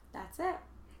 that's it.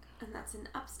 And that's in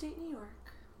upstate New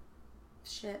York.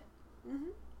 Shit.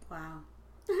 Mm-hmm. Wow.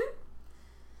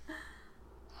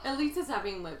 At least it's not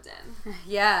being lived in.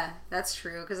 Yeah, that's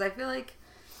true. Because I feel like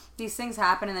these things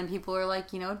happen and then people are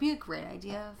like, it'd be a great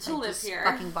idea if to I live just here.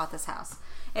 fucking bought this house.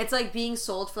 It's like being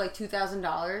sold for like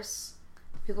 $2,000.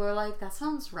 People are like, that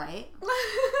sounds right.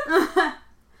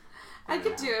 I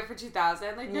could do it for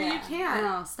 $2,000. Like, no, you can't.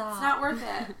 No, stop. It's not worth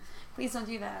it. Please don't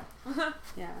do that.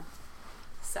 Yeah.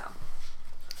 So.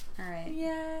 All right.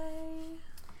 Yay.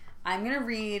 I'm going to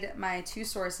read my two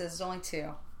sources. There's only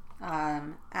two.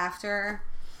 After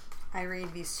I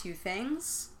read these two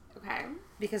things. Okay.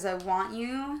 Because I want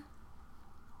you...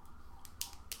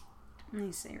 Let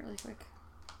me see really quick.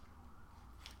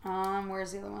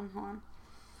 Where's the other one? Hold on.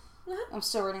 I'm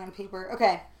still writing on paper.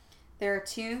 Okay. There are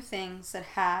two things that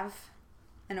have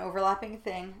an overlapping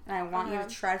thing, and I want you to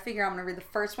try to figure out. I'm going to read the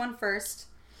first one first,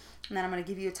 and then I'm going to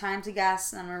give you a time to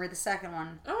guess, and then I'm going to read the second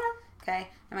one. Okay?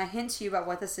 And my hint to you about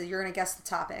what this is, you're going to guess the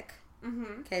topic.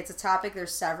 Mm-hmm. Okay, it's a topic.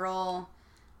 There's several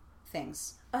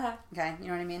things. Uh-huh. Okay? You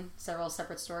know what I mean? Several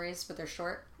separate stories, but they're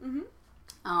short.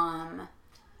 Mm-hmm.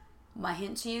 My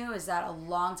hint to you is that a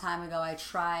long time ago I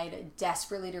tried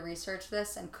desperately to research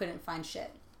this and couldn't find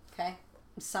shit. Okay?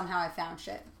 Somehow I found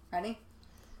shit. Ready?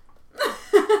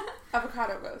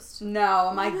 Avocado ghost.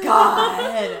 No, my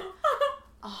God.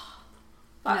 Oh.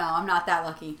 No, I'm not that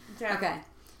lucky. Damn. Okay.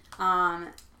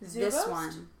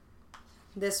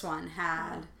 This one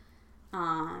had,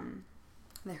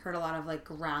 they heard a lot of like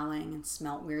growling and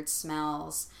smelt weird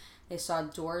smells. They saw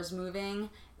doors moving,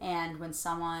 and when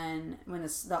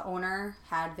the owner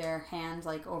had their hand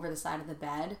like over the side of the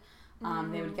bed,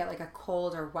 they would get like a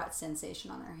cold or wet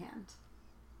sensation on their hand.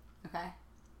 Okay?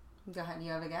 Go ahead.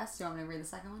 You have a guess? Do you want me to read the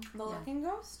second one? The looking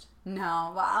ghost?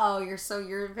 No. Wow.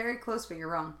 You're very close, but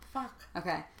you're wrong. Fuck.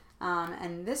 Okay.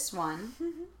 And this one.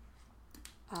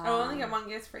 I only get one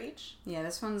guess for each? Yeah,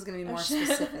 this one's going to be more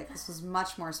specific. This was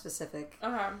much more specific.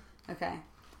 Okay.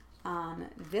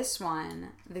 This one,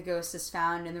 the ghost is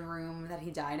found in the room that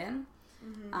he died in.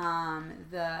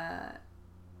 Mm-hmm. The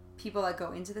people that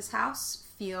go into this house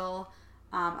feel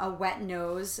a wet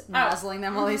nose nuzzling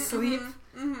them while they sleep.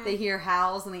 Mm-hmm. They hear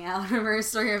howls in the outer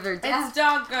story of their death. It's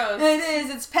dog ghosts. It is.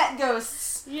 It's pet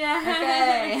ghosts. Yeah.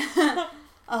 Okay.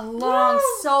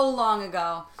 So long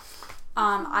ago,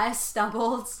 I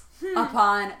stumbled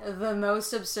upon the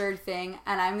most absurd thing,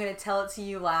 and I'm going to tell it to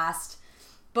you last.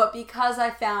 But because I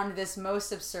found this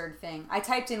most absurd thing, I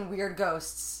typed in weird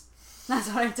ghosts. That's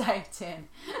what I typed in.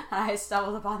 And I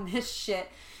stumbled upon this shit.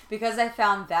 Because I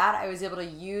found that, I was able to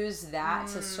use that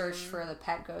to search for the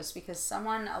pet ghost. Because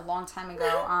someone a long time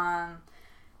ago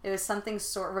It was something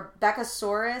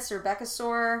Rebeccasaur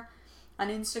on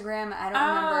Instagram. I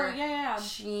don't remember. Yeah.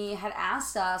 She had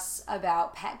asked us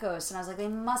about pet ghosts, and I was like, they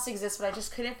must exist, but I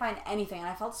just couldn't find anything. And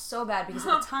I felt so bad because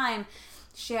at the time,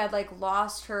 she had like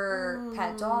lost her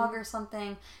pet dog or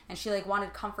something, and she like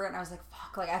wanted comfort, and I was like,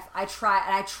 fuck, like I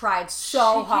tried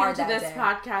so hard that day. She came to this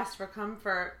podcast for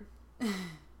comfort.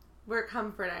 We're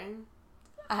comforting.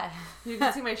 You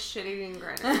can see my shit-eating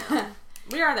grin right now.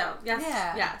 We are though. Yes.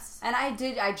 Yeah. Yes. And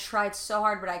I tried so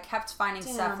hard, but I kept finding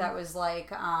stuff that was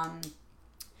like,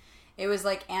 it was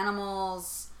like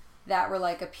animals that were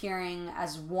like appearing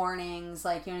as warnings,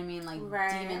 like, you know what I mean? Like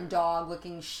demon dog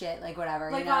looking shit, like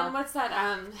whatever. Like, you know? What's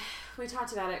that, we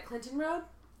talked about it, Clinton Road?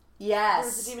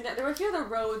 Yes. There were a few of the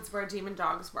roads where demon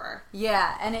dogs were.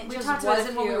 Yeah, and it just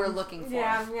wasn't what we were looking for.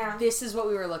 Yeah. This is what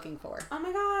we were looking for. Oh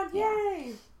my god, yay!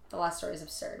 Yeah. The last story is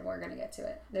absurd. We're going to get to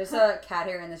it. There's a cat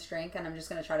hair in this drink, and I'm just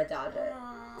going to try to dodge it.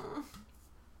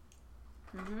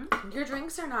 Mm-hmm. Your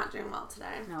drinks are not doing well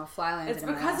today. No, fly landed. It's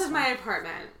because of my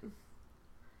apartment.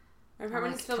 My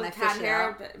apartment is filled with cat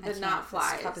hair, but not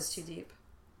flies. This cup is too deep.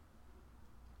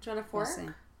 Do you want a fork? We'll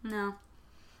see. No.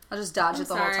 I'll just dodge it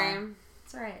the whole time.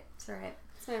 It's alright. It's alright.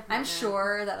 I'm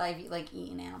sure that I've like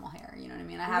eaten animal hair. You know what I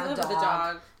mean? I have a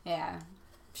dog. Yeah.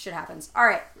 Shit happens. All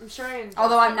right. I'm sure.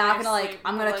 Although I'm not gonna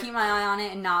I'm gonna keep my eye on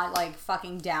it and not like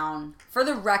fucking down. For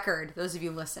the record, those of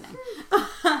you listening.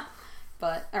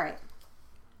 But all right,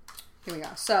 here we go.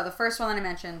 So the first one that I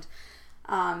mentioned,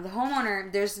 the homeowner.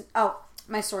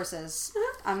 My sources.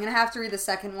 I'm gonna have to read the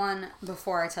second one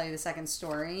before I tell you the second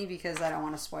story because I don't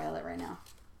want to spoil it right now.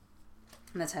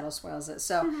 And the title spoils it.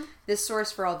 So this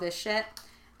source for all this shit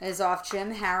is off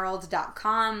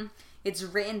jimharold.com. It's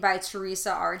written by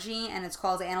Teresa Argy, and it's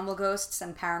called Animal Ghosts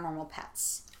and Paranormal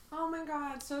Pets. Oh my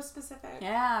god, so specific.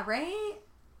 Yeah, right?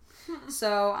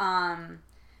 So,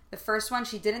 the first one,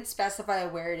 she didn't specify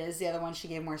where it is. The other one, she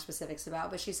gave more specifics about.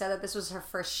 But she said that this was her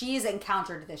first... She's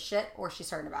encountered this shit, or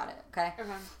she's heard about it, okay?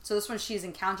 So this one, she's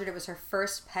encountered. It was her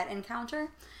first pet encounter.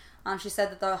 She said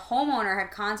that the homeowner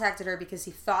had contacted her because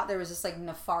he thought there was this, like,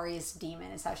 nefarious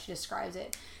demon, is how she describes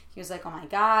it. He was like, oh my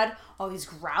god, all these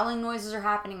growling noises are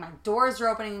happening, my doors are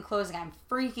opening and closing, I'm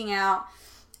freaking out.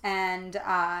 And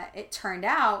it turned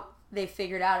out, they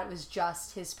figured out it was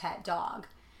just his pet dog.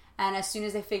 And as soon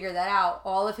as they figured that out,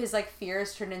 all of his like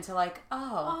fears turned into like,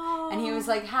 oh. And he was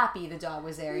like happy the dog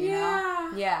was there, you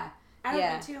know? Yeah. I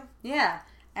would be too. Yeah.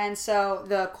 And so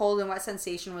the cold and wet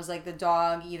sensation was like the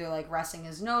dog either like resting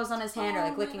his nose on his hand or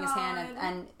like licking his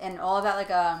hand and all of that like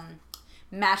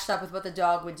matched up with what the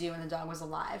dog would do when the dog was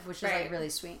alive, which is like really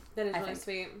sweet. That is really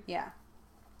sweet. Yeah.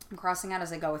 I'm crossing out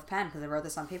as I go with pen because I wrote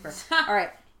this on paper. All right.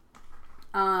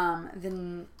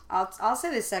 Then I'll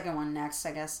say the second one next,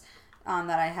 I guess,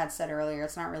 that I had said earlier.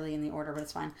 It's not really in the order, but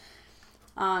it's fine.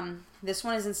 This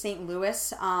one is in St.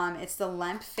 Louis. It's the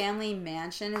Lemp family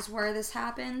mansion is where this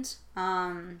happened.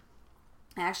 I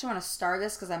actually want to star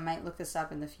this because I might look this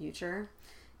up in the future.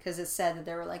 Because it said that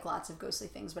there were like lots of ghostly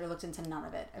things, but I looked into none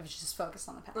of it. I was just focused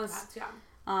on the pets. The pets,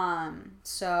 yeah.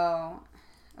 So,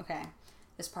 okay.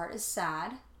 This part is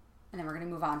sad, and then we're going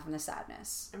to move on from the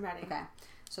sadness. I'm ready. Okay.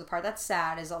 So the part that's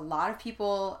sad is a lot of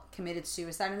people committed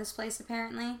suicide in this place,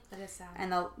 apparently. That is sad.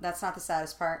 And that's not the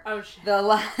saddest part. Oh, shit.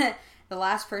 The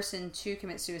last person to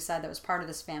commit suicide that was part of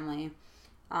this family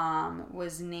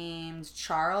was named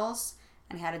Charles,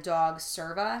 and he had a dog,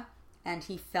 Serva. And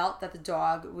he felt that the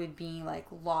dog would be, like,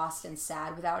 lost and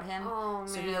sad without him. Oh, man.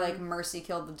 So he, like, mercy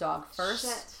killed the dog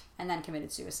first. And then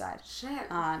committed suicide. Shit.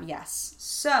 Yes.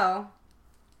 So,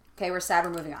 okay, we're sad.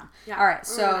 We're moving on. Yeah. All right.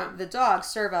 So, the dog,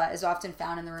 Serva, is often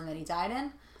found in the room that he died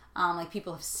in. Like,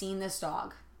 people have seen this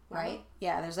dog, right? Wow.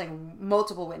 Yeah, there's, like,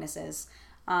 multiple witnesses.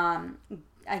 I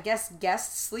guess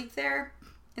guests sleep there,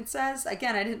 it says.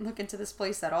 Again, I didn't look into this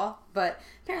place at all. But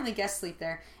apparently guests sleep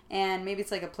there. And maybe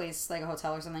it's, like, a place, like a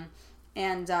hotel or something.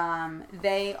 And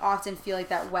they often feel like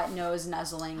that wet nose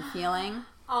nuzzling feeling.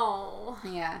 Oh.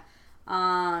 Yeah.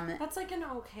 That's like an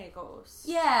okay ghost.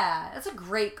 Yeah, that's a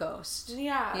great ghost.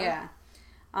 Yeah. Yeah.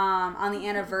 On the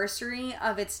anniversary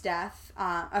of his death,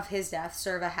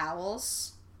 Serva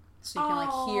howls. So you can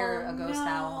like hear a ghost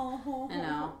howl.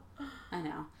 I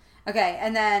know. Okay,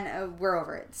 and then we're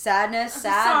over it. Sadness,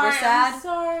 sad, we're sad. I'm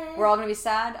sorry. We're all gonna be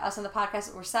sad. Us on the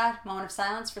podcast, we're sad. Moment of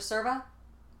silence for Serva.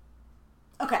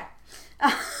 Okay.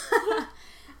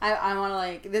 I want to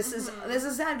like this is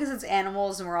sad because it's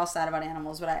animals and we're all sad about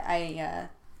animals, but I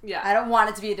don't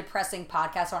want it to be a depressing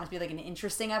podcast. I want it to be like an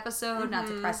interesting episode, not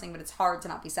depressing, but it's hard to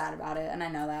not be sad about it, and I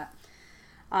know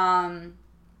that.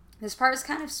 This part is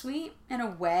kind of sweet in a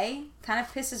way, kind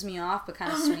of pisses me off, but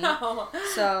kind of sweet. No.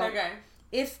 So okay.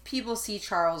 if people see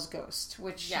Charles' ghost,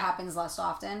 which happens less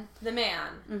often. The man.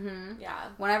 Mm-hmm. Yeah.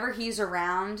 Whenever he's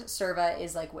around, Serva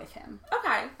is, like, with him.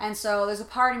 Okay. And so there's a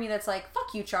part of me that's like,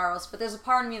 fuck you, Charles. But there's a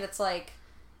part of me that's like,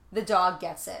 the dog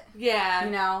gets it. Yeah.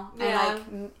 You know? Yeah.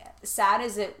 And, like, sad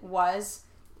as it was,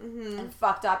 and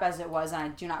fucked up as it was, and I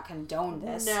do not condone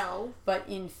this. No. But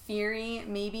in theory,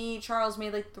 maybe Charles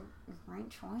made, like, the right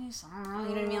choice. I don't know. You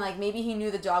know what I mean? Like, maybe he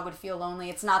knew the dog would feel lonely.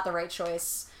 It's not the right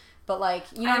choice. But, like,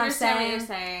 you know what I'm saying? I understand what you're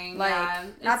saying. Like, yeah.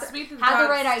 Not it's sweet that the have dog the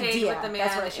right stayed idea. With the man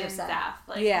That's what I should have in said. death.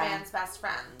 Like, man's best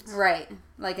friend. Right.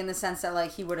 Like, in the sense that, like,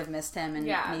 he would have missed him, and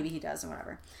maybe he does, and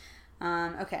whatever.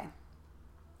 Okay.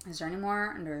 Is there any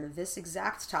more under this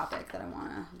exact topic that I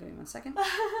want to... Give me 1 second.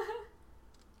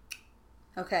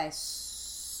 Okay.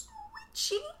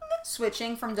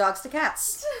 Switching from dogs to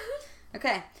cats.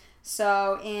 Okay.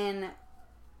 So, in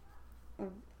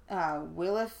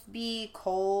Willoughby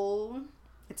Cole...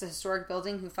 It's a historic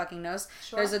building. Who fucking knows?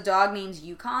 Sure. There's a dog named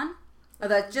Yukon.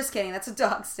 Oh, just kidding. That's a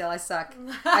dog still. I suck.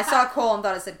 I saw Cole and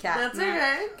thought it said cat. That's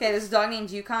okay. Okay, there's a dog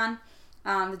named Yukon.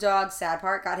 The dog, sad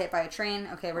part, got hit by a train.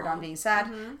 Okay, we're done being sad.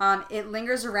 Mm-hmm. It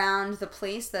lingers around the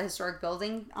place, the historic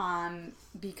building,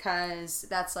 because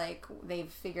that's like,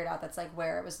 they've figured out that's like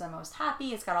where it was the most happy.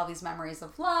 It's got all these memories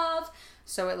of love.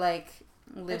 So it like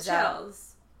lives out.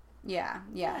 Yeah.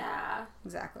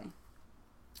 Exactly.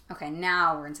 Okay,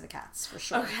 now we're into the cats, for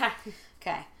sure.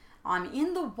 Okay.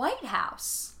 In the White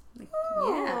House.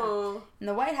 Yeah. In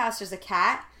the White House, there's a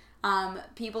cat.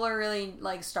 People are really,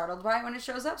 like, startled by it when it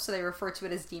shows up, so they refer to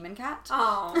it as Demon Cat.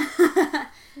 Oh.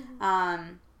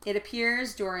 It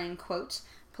appears during, quote,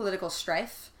 political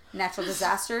strife, natural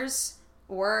disasters,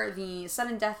 or the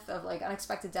sudden death of, like,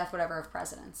 unexpected death, whatever, of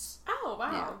presidents. Oh,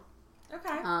 wow. Yeah.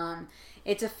 Okay.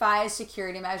 It defies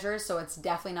security measures, so it's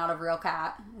definitely not a real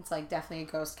cat. It's, like, definitely a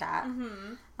ghost cat.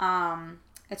 Mm-hmm.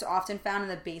 It's often found in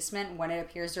the basement when it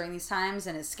appears during these times,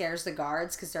 and it scares the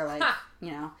guards, because they're like,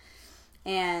 you know.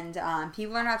 And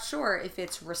people are not sure if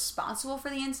it's responsible for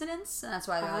the incidents, and that's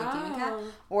why they're like Demon Cat,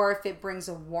 or if it brings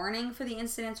a warning for the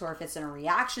incidents, or if it's in a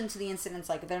reaction to the incidents.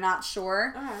 Like, they're not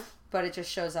sure, but it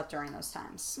just shows up during those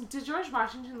times. Did George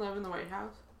Washington live in the White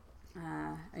House?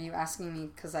 Are you asking me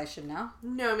because I should know?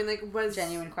 No, I mean, like, was...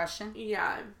 Genuine question?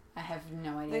 Yeah. I have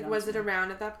no idea. Like, was it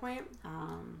around at that point?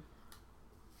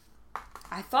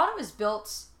 I thought it was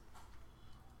built...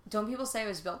 Don't people say it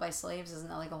was built by slaves? Isn't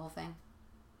that, like, a whole thing?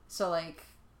 So, like,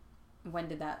 when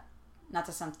did that... Not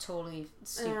to sound totally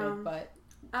stupid, but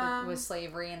was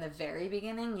slavery in the very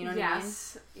beginning? You know what I mean?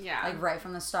 Yes. Yeah. Like, right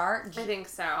from the start? I think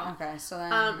so. Okay, so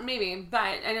then... maybe,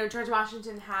 but I know George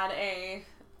Washington had a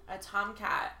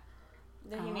tomcat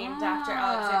that he named after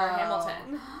Alexander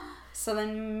Hamilton. So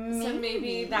then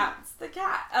maybe... that's the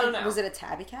cat. I don't know. Was it a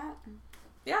tabby cat?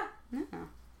 Yeah. No.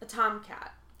 A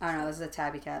tomcat. I don't know. This is a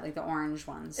tabby cat, like the orange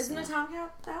ones. Isn't a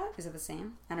tomcat that? Is it the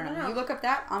same? I don't know. You look up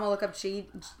that. I'm gonna look up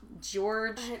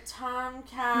George.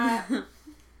 Tomcat.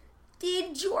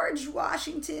 Did George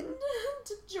Washington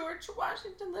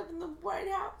live in the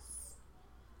White House?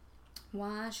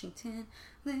 Washington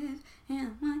lived in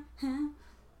the White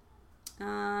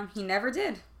House. He never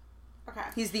did. Okay.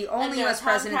 He's the only U.S.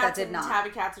 president that did not.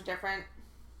 Tabby cats are different.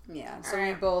 Yeah, so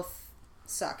we both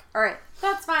suck. All right.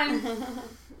 That's fine.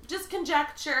 Just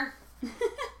conjecture.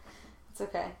 It's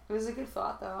okay. It was a good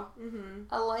thought, though. Mm-hmm.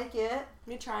 I like it.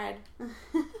 We tried.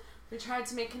 We tried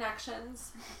to make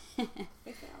connections. We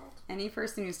failed. Any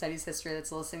person who studies history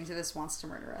that's listening to this wants to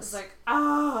murder us. It's like,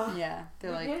 oh. Yeah.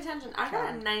 They're like, pay attention. I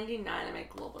got a 99 in my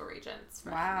global regents.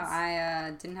 Friends. Wow.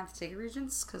 I didn't have to take a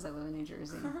regents because I live in New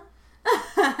Jersey. You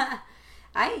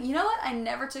know what? I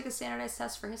never took a standardized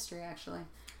test for history, actually.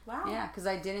 Wow. Yeah, because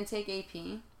I didn't take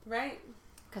AP. Right.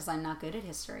 Because I'm not good at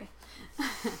history.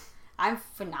 I'm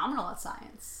phenomenal at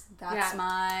science. That's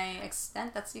my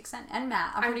extent. That's the extent. And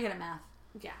math. I'm pretty good at math.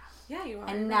 Yeah. Yeah, you are.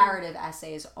 And narrative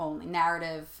essays only.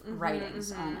 Narrative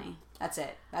writings only. That's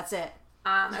it.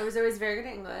 I was always very good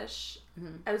at English.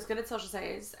 Mm-hmm. I was good at social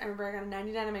studies. I remember I got a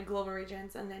 99 on my global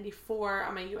regents and 94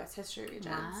 on my U.S. history regents.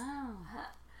 Wow.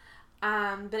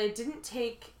 But I didn't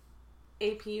take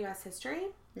AP U.S. history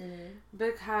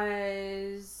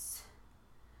because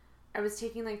I was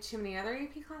taking like too many other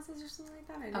AP classes or something like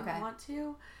that. I didn't want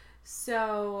to.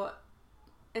 So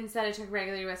instead I took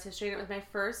regular U.S. history, and it was my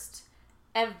first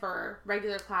ever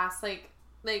regular class, like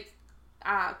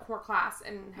core class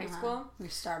in high school. You're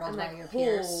startled by your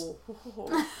peers.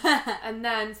 And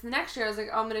then so the next year I was like,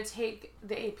 I'm going to take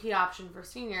the AP option for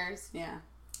seniors. Yeah.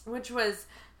 Which was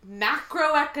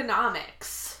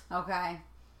macroeconomics. Okay.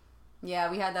 Yeah,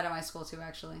 we had that at my school too,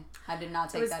 actually. I did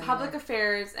not take that either. It was public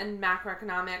affairs and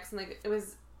macroeconomics, and like it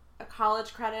was a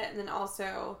college credit and then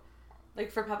also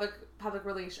like for public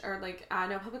relation or like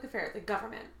no public affairs, like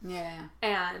government. Yeah.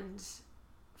 And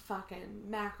fucking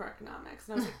macroeconomics,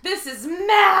 and I was like, this is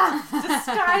math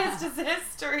disguised as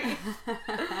history.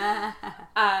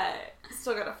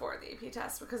 Still got a 4 at the AP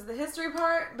test because of the history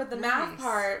part, but the math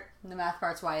part. The math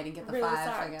part's why I didn't get the really 5,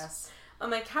 sucked. I guess. On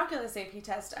my calculus AP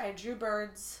test, I drew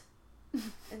birds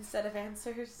instead of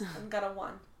answers and got a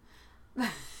 1.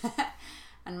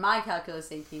 On my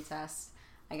calculus AP test,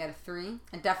 I got a 3.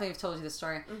 I definitely have told you the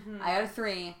story. Mm-hmm. I got a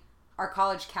 3. Our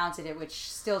college counted it, which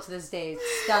still to this day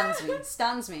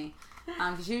stuns me.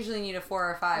 Because you usually need a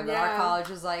 4 or 5, but our college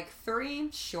was like 3,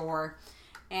 sure.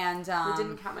 And they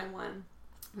didn't count my 1.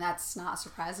 That's not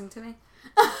surprising to me.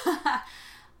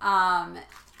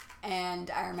 And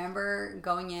I remember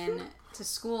going in to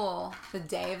school the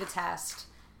day of the test,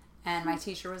 and my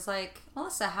teacher was like,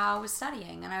 Melissa, how was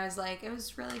studying? And I was like, it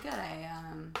was really good. I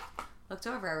looked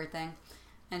over everything.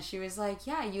 And she was like,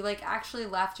 yeah, you like actually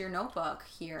left your notebook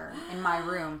here in my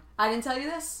room. I didn't tell you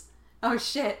this? Oh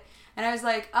shit. And I was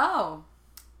like, oh,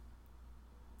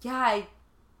 yeah,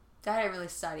 I really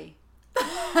study.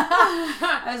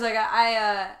 I was like,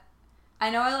 I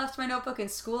know I left my notebook in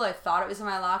school. I thought it was in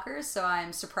my locker, so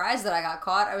I'm surprised that I got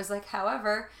caught. I was like,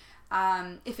 however,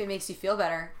 if it makes you feel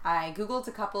better, I Googled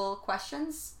a couple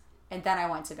questions, and then I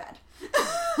went to bed.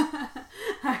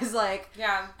 I was like,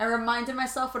 yeah. I reminded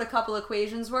myself what a couple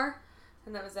equations were.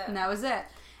 And that was it.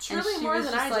 Truly and more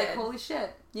than I like, did. Holy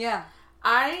shit. Yeah.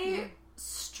 I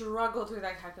struggled through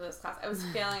that calculus class. I was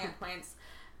failing at points.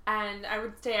 And I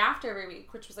would stay after every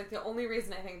week, which was like the only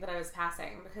reason I think that I was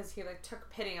passing, because he like took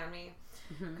pity on me.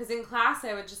 Because in class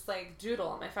I would just like doodle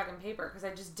on my fucking paper because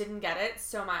I just didn't get it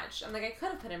so much. And like I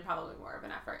could have put in probably more of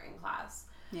an effort in class.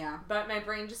 Yeah. But my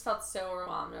brain just felt so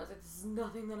overwhelmed. I was like, this is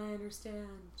nothing that I understand.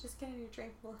 Just getting you a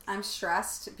drink, Melissa. I'm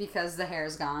stressed because the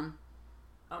hair's gone.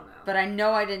 Oh no. But I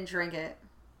know I didn't drink it.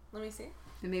 Let me see.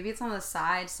 And maybe it's on the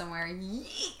side somewhere.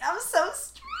 Yee! I'm so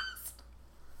stressed.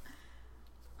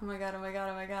 Oh my god.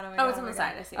 Oh, it's on the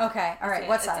side. I see it. Okay. All right.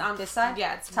 What side? This side?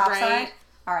 Yeah, it's top right, side?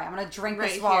 All right. I'm going to drink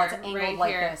this while here, it's angled right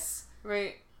like here. this.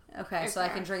 Right. Okay. So I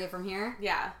can drink it from here?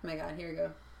 Yeah. Oh my god. Here we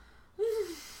go.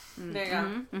 There you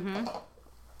go. Mm-hmm.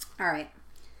 All right.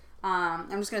 I'm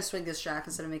just going to swig this Jack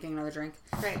instead of making another drink.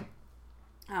 Great.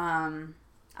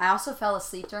 I also fell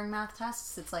asleep during math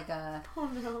tests. It's like a... Oh,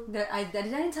 no. Did I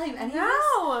didn't tell you any of this? No!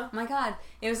 Oh, my God.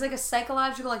 It was like a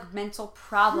psychological, like, mental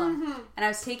problem. And I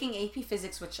was taking AP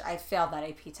Physics, which I failed that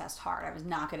AP test hard. I was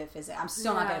not good at physics. I'm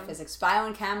still not good at physics. Bio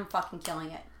and Chem, fucking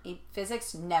killing it.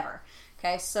 Physics, never.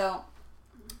 Okay, so...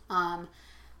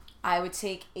 I would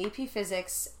take AP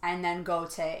Physics and then go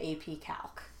to AP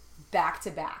Calc. Back to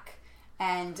back.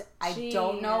 And I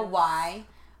don't know why...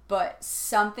 But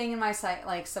something in my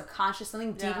subconscious,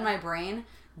 something deep in my brain,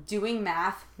 doing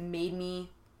math made me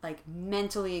like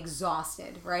mentally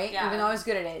exhausted, right? Yeah. Even though I was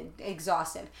good at it,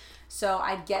 exhausted. So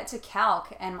I'd get to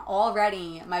calc and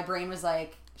already my brain was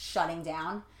like shutting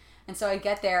down. And so I'd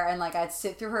get there and like I'd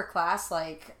sit through her class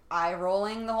like eye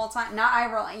rolling the whole time. Not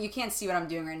eye rolling. You can't see what I'm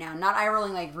doing right now. Not eye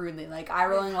rolling like rudely. Like eye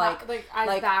rolling like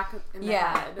eyes back in the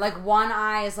head. Like one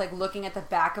eye is like looking at the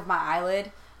back of my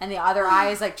eyelid. And the other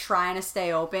eye is, like, trying to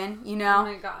stay open, you know? Oh,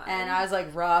 my God. And I was, like,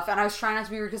 rough. And I was trying not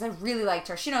to be rude because I really liked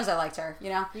her. She knows I liked her, you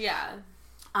know? Yeah.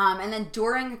 And then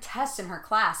during tests in her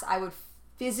class, I would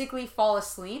physically fall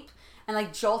asleep and,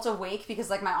 like, jolt awake because,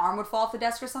 like, my arm would fall off the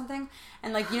desk or something.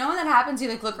 And, like, you know when that happens? You,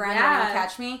 like, look around and you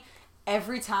catch me?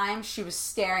 Every time she was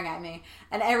staring at me.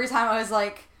 And every time I was,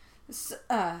 like,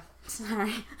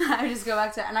 sorry. I would just go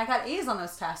back to... And I got A's on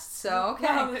those tests, so okay.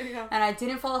 Oh, there you go. And I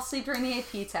didn't fall asleep during the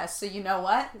AP test, so you know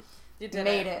what? You did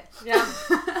Made it. Yeah.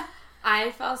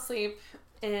 I fell asleep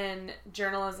in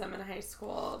journalism in high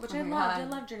school, which I loved. I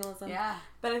loved journalism. Yeah.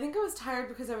 But I think I was tired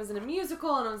because I was in a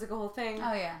musical and it was like a whole thing.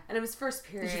 Oh, yeah. And it was first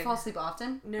period. Did you fall asleep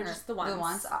often? No, just the once. The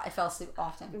once? I fell asleep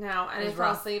often. No, and I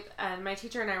fell asleep, and my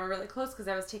teacher and I were really close because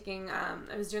I was taking,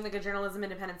 I was doing like a journalism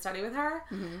independent study with her,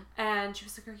 and she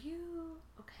was like, are you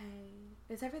okay?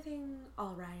 Is everything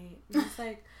all right? And I was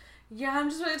like, yeah, I'm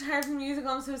just really tired from the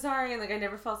musical. I'm so sorry. And like, I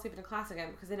never fell asleep in a class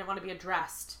again because I didn't want to be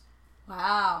addressed.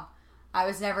 Wow. I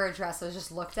was never addressed. I was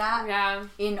just looked at. Yeah.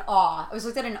 In awe. I was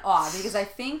looked at in awe because I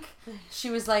think she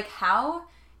was like, how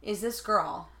is this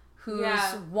girl whose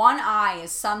one eye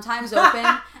is sometimes open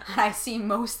and I see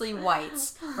mostly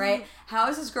whites, right? How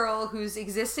is this girl who's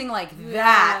existing like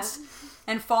that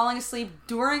and falling asleep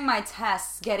during my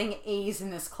tests getting A's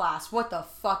in this class? What the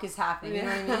fuck is happening? You know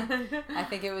what I mean? I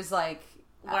think it was like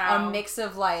a mix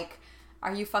of like,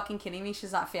 are you fucking kidding me?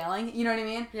 She's not failing. You know what I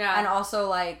mean? Yeah. And also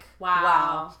like,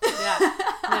 wow. Yeah.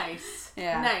 Nice.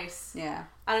 Yeah. Nice. Yeah.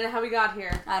 I don't know how we got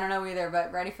here. I don't know either,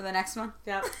 but ready for the next one?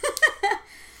 Yep.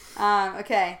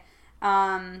 Okay.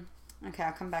 Okay,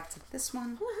 I'll come back to this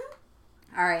one.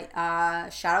 All right.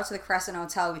 Shout out to the Crescent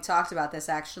Hotel. We talked about this,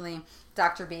 actually.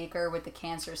 Dr. Baker with the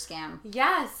cancer scam.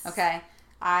 Yes. Okay.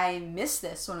 I missed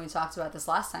this when we talked about this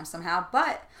last time somehow,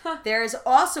 but there's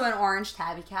also an orange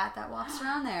tabby cat that walks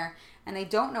around there, and they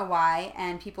don't know why,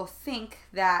 and people think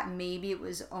that maybe it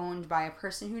was owned by a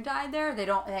person who died there. They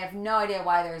have no idea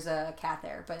why there's a cat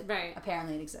there, but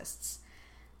apparently it exists.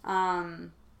 There's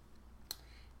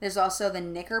also the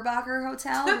Knickerbocker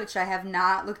Hotel, which I have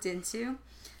not looked into,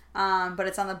 but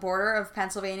it's on the border of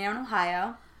Pennsylvania and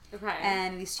Ohio. Okay.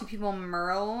 And these two people,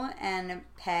 Merle and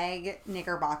Peg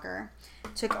Knickerbocker,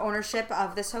 took ownership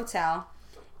of this hotel.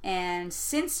 And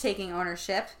since taking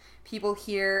ownership, people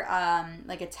hear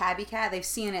like a tabby cat. They've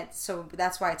seen it, so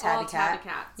that's why a tabby cat. Tabby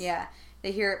cats. Yeah.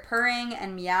 They hear it purring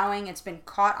and meowing. It's been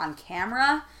caught on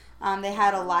camera. They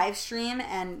had a live stream,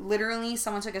 and literally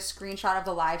someone took a screenshot of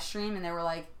the live stream, and they were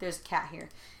like, "There's a cat here,"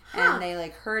 and they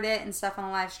like heard it and stuff on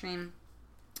the live stream.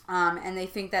 And they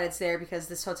think that it's there because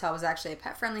this hotel was actually a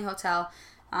pet-friendly hotel,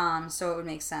 so it would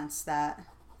make sense that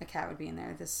a cat would be in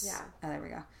there. Oh, there we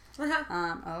go.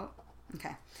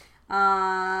 Okay.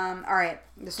 All right.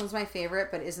 This one's my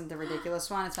favorite, but isn't the ridiculous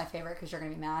one. It's my favorite because you're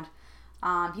going to be mad.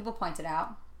 People pointed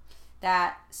out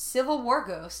that Civil War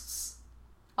ghosts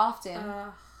often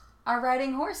are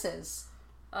riding horses.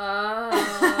 And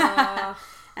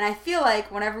I feel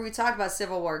like whenever we talk about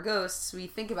Civil War ghosts, we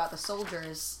think about the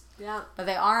soldiers. Yeah. But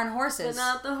they are on horses. But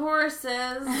not the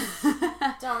horses.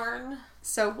 Darn.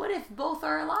 So what if both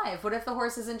are alive? What if the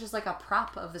horse isn't just like a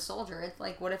prop of the soldier? It's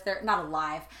like, what if they're not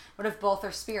alive? What if both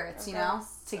are spirits,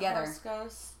 together? Horse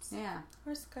ghosts. Yeah.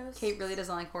 Horse ghosts. Kate really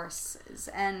doesn't like horses.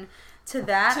 And to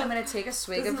that, I'm going to take a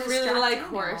swig of this really Jack like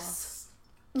Daniels. horse.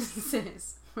 This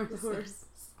is. Horse.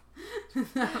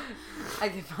 No, I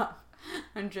give up.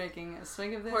 I'm drinking a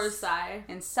swig of this. Horse eye.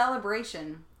 In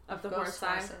celebration of the horse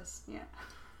eye. Horses. Yeah.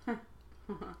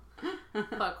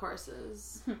 Fuck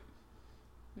horses.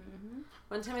 Mm-hmm.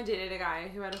 One time I dated a guy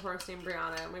who had a horse named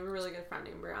Brianna, and we have a really good friend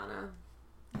named Brianna.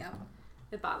 Yep.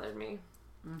 It bothered me.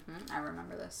 Mm-hmm. I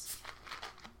remember this.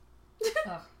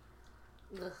 Ugh.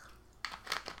 Ugh.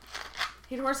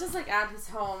 He had horses like at his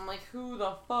home. Like, who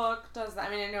the fuck does that?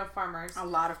 I mean, I know farmers. A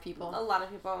lot of people.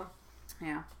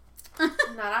 Yeah. Not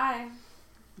I.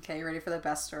 Okay, you ready for the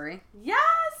best story? Yes!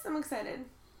 I'm excited.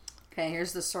 Okay,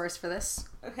 here's the source for this.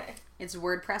 Okay. It's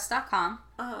wordpress.com.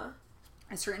 Uh-huh.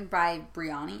 It's written by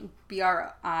Briony.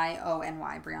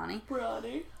 Briony.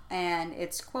 Briony. And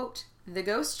it's, quote, the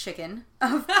ghost chicken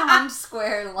of Pond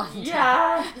Square, London.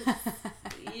 Yes!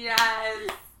 Yes!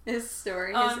 This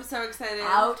story is I'm so excited.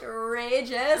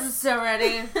 Outrageous. I'm so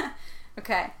ready.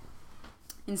 Okay.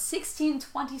 In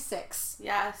 1626,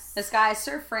 yes, this guy,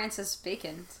 Sir Francis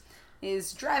Bacon,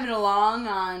 is driving along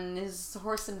on his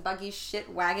horse and buggy shit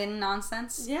wagon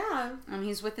nonsense. Yeah. And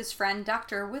he's with his friend,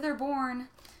 Dr. Witherbourne.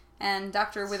 And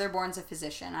Dr. Witherbourne's a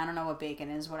physician. I don't know what Bacon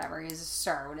is, whatever. He's a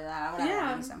sir, whatever.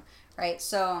 Yeah. He's him. Right,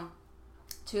 so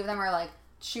two of them are like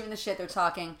shooting the shit, they're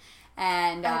talking.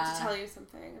 And I have to tell you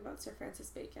something about Sir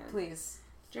Francis Bacon. Please.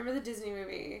 Do you remember the Disney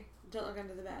movie, Don't Look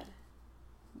Under the Bed?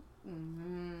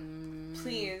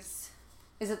 Please.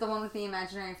 Is it the one with the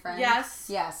imaginary friend? Yes.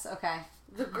 Yes, okay.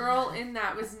 The girl in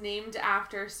that was named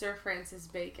after Sir Francis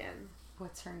Bacon.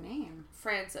 What's her name?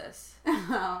 Frances.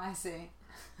 Oh, I see.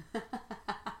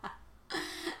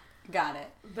 Got it.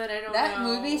 But I don't know. That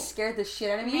movie scared the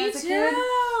shit out of me as a too. kid.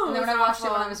 And then when I watched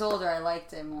awful. it when I was older, I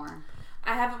liked it more.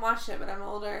 I haven't watched it, but I'm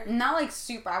older. Not like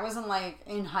super. I wasn't like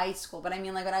in high school, but I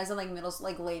mean like when I was in like middle,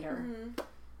 like later. Mm-hmm.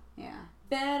 Yeah.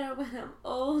 Better when I'm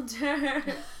older.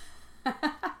 I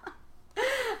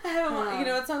haven't. You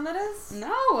know what song that is?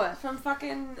 No. From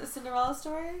fucking Cinderella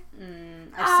Story.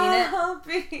 I've seen it. I'll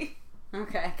be.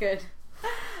 Okay, good.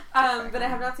 But I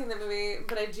have not seen that movie.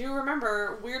 But I do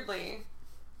remember weirdly.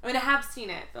 I mean, I have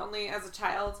seen it only as a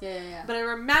child. Yeah. But I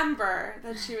remember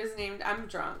that she was named I'm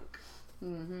Drunk.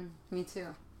 Mm-hmm. Me too.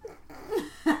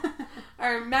 I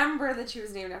remember that she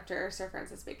was named after Sir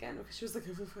Francis Bacon because she was like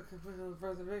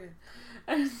Francis Bacon.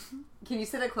 Can you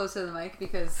say that closer to the mic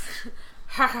because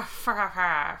Sir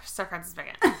Francis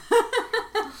Bacon.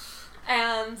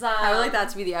 And I would like that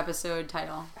to be the episode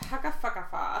title. Sir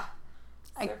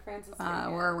Francis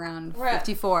Bacon. We're around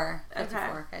 54.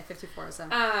 54. Okay, 54. So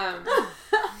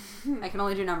I can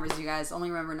only do numbers, you guys. Only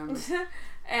remember numbers.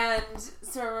 And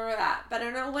so I remember that. But I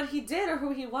don't know what he did or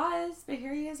who he was, but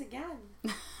here he is again.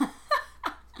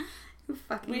 Who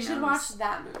fucking We should knows? watch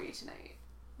that movie tonight.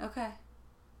 Okay.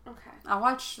 Okay. I'll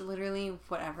watch literally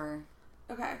whatever.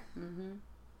 Okay. Mm-hmm.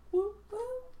 Whoop,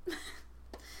 whoop.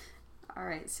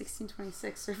 right.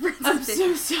 1626. I'm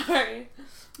so sorry.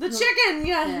 The chicken,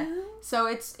 yeah. So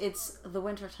it's the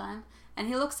winter time, and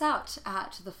he looks out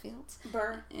at the fields.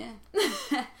 Burr. Yeah.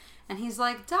 And he's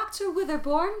like, Dr.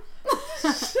 Witherborn,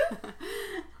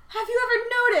 have you ever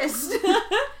noticed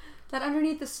that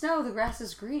underneath the snow the grass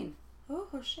is green? Oh,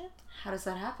 shit. How does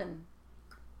that happen?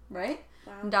 Right?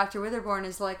 Wow. And Dr. Witherborn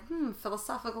is like,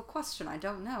 philosophical question, I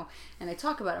don't know. And they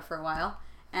talk about it for a while,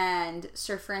 and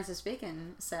Sir Francis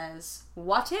Bacon says,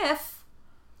 what if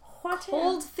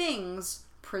cold things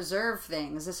preserve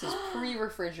things? This is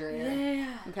pre-refrigerator.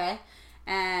 Yeah. Okay?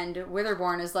 And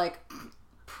Witherborn is like,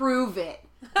 prove it.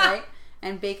 Right?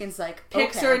 And Bacon's like, okay.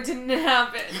 Pixar didn't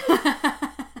happen.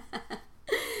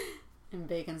 And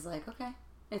Bacon's like, okay,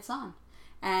 it's on.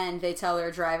 And they tell their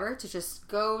driver to just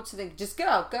go to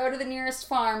the nearest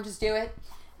farm, just do it.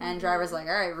 And driver's like,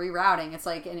 all right, rerouting. It's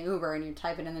like an Uber, and you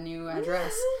type it in the new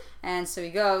address. And so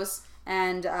he goes,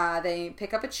 and they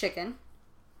pick up a chicken,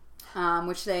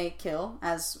 which they kill,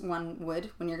 as one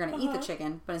would when you're going to eat the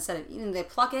chicken. But instead of eating, they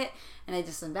pluck it, and they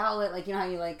disembowel it. Like, you know how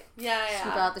you,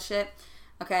 scoop out the shit?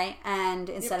 Okay, and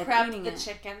instead of eating the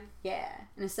chicken. Yeah.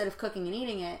 And instead of cooking and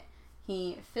eating it,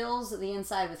 he fills the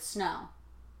inside with snow.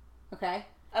 Okay?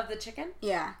 Of the chicken?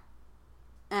 Yeah.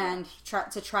 And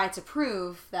to try to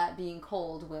prove that being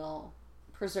cold will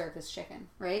preserve this chicken,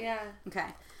 right? Yeah.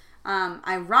 Okay.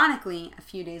 Ironically, a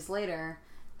few days later,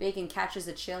 Bacon catches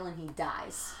a chill and he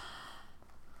dies.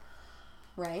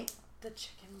 Right? The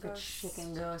chicken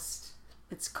ghost.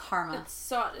 It's karma.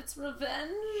 It's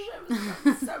revenge. It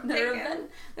was so the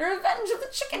revenge of the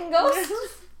chicken ghost.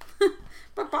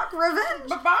 Bock revenge.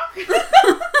 Bock.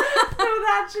 Oh,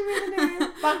 that should be the name.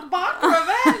 Bock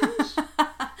revenge.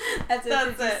 That's it.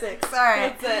 56. All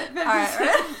right. That's it. 56. All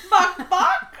right.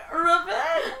 Bock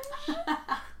revenge.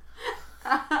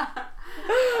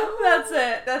 That's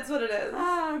it. That's what it is.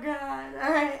 Oh god.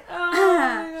 All right. Oh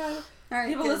my god. All right.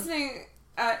 People listening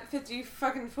at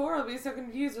 54 will be so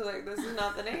confused. They're like, this is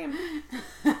not the name.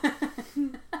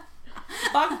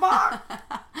 Bock.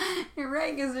 You're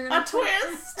right, because they're gonna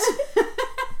twist.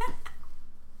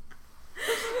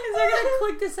 Because they're gonna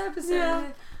click this episode.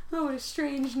 Yeah. Oh, what a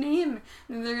strange name!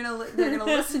 And they're gonna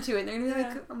listen to it. And they're gonna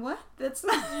be like, "What? That's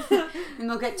not." And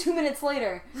they'll get 2 minutes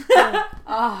later.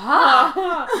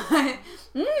 Aha!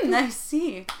 I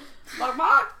see.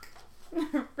 Bock.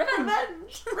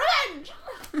 Revenge.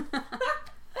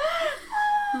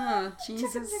 Oh,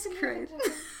 Jesus Christ.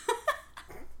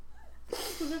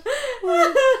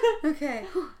 Okay.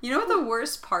 You know what the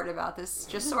worst part about this,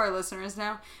 just so our listeners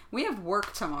know? We have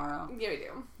work tomorrow. Yeah, we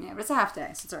do. Yeah, but it's a half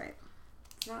day, so it's alright.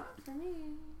 Not for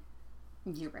me.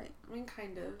 You're right. I mean,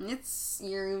 kind of.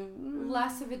 You're...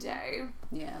 Less of a day.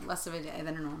 Yeah, less of a day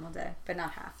than a normal day, but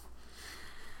not half.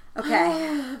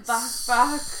 Okay.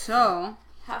 Bock. So...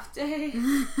 Half day.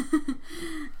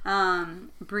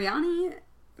 Brianni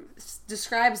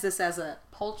describes this as a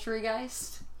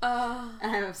poultrygeist. And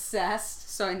I'm obsessed,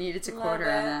 so I needed to quote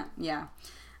her on that. Yeah.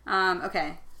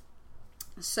 Okay.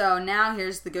 So now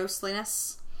here's the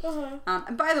ghostliness.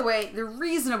 And by the way, the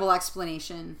reasonable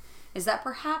explanation is that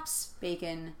perhaps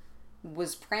Bacon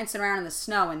was prancing around in the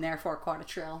snow and therefore caught a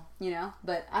trill, you know?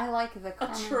 But I like the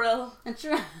comment. A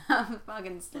trill.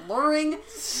 Fucking slurring.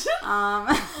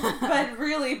 But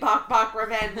really, Bock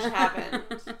Revenge happened.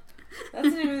 That's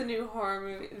the name of the new horror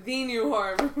movie. The new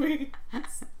horror movie.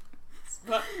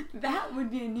 But that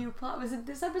would be a new plot. Was it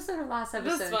this episode or last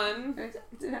episode? This one.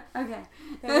 Okay.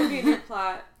 That would be a new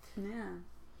plot. Yeah.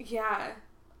 Yeah.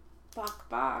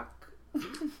 Bock.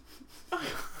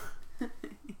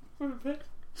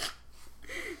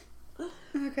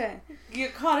 Okay. You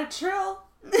caught a trill.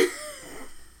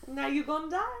 Now you gonna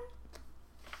die.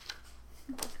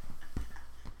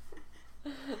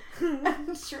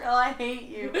 Trill, I hate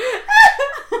you.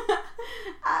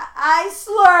 I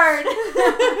slurred.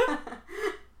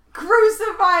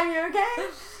 Crucify me, okay?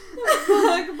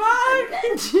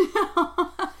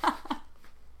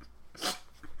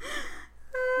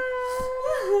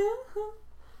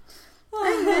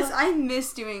 I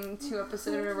miss doing 2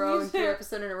 episodes in a row and 3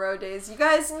 episodes in a row days. You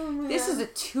guys, this is a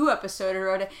 2 episode in a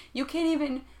row day. You can't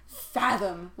even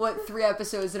fathom what 3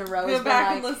 episodes in a row is. Go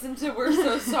back and listen to We're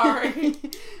So Sorry.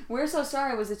 We're So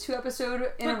Sorry was a 2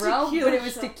 episode in a row, but it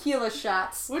was tequila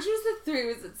shots. Which was the 3?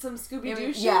 Was it some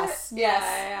Scooby-Doo shit? Yes.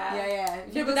 Yeah,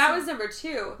 but that was number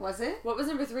 2. Was it? What was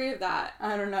number 3 of that?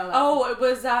 I don't know. Oh, it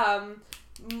was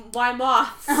Why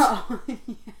Moths. Oh, yeah.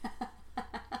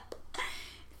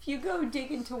 If you go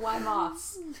dig into Why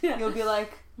Moths, you'll be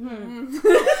like,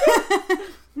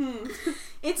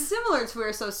 It's similar to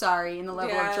We're So Sorry in the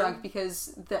level of drunk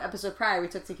because the episode prior we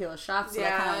took tequila shots, so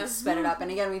that kind of like sped it up.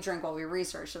 And again, we drank while we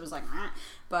researched. It was like,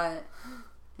 but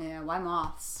yeah, why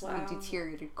moths? Wow. We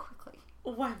deteriorated quickly.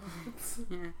 Why moths?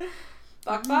 Yeah.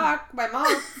 Bock, why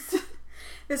moths?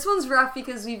 This one's rough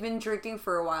because we've been drinking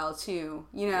for a while too.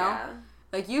 You know. Yeah.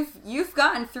 Like, you've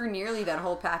gotten through nearly that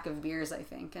whole pack of beers, I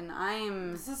think, and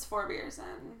I'm... This is 4 beers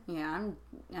in. Yeah,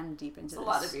 I'm deep into this. It's a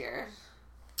lot of beer.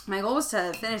 My goal was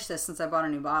to finish this since I bought a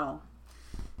new bottle.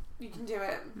 You can do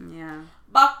it. Yeah.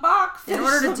 Bock. In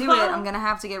order to do it, I'm going to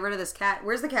have to get rid of this cat.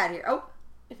 Where's the cat here? Oh.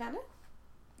 You found it?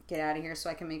 Get out of here so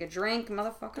I can make a drink,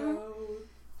 motherfucker. Go. Oh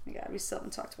my god, we still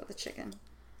haven't talked about the chicken.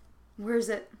 Where is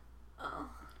it? Oh.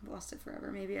 Lost it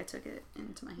forever. Maybe I took it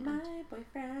into my hand. My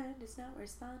boyfriend is not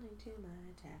responding to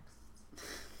my texts.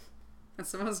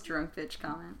 That's the most drunk bitch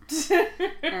comment.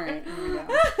 Alright, here we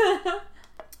go.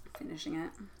 Finishing it.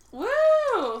 Woo!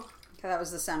 Okay, that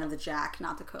was the sound of the Jack,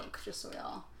 not the Coke, just so we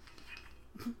all...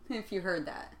 if you heard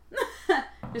that.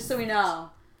 Just so we know.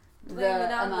 Blame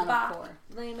it on the Bock.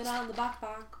 Blame it on the Bock.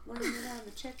 Blame it on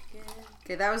the chicken.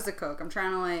 Okay, that was the Coke. I'm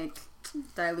trying to, like,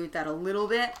 dilute that a little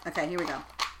bit. Okay, here we go.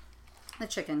 The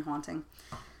chicken haunting.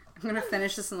 I'm gonna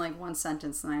finish this in like one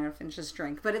sentence, and I'm gonna finish this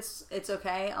drink. But it's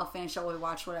okay. I'll finish it while we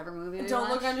watch whatever movie we Don't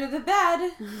watch. look under the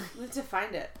bed. We have to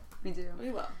find it. We do. We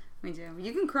will. We do.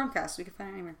 You can Chromecast. We can find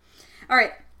it anywhere. All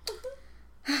right.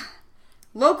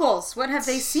 Locals. What have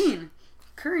they seen?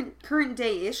 Current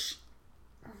day-ish.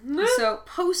 So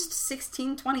post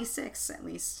 1626 at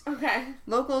least. Okay.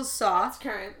 Locals saw. It's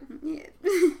current. Yeah.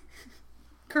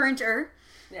 Current-er.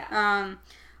 Yeah.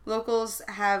 Locals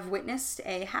have witnessed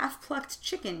a half-plucked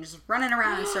chicken just running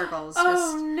around in circles.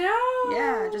 No!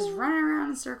 Yeah, just running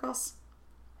around in circles.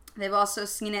 They've also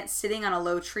seen it sitting on a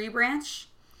low tree branch.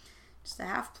 Just a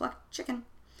half-plucked chicken.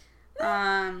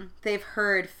 They've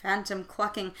heard phantom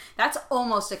clucking. That's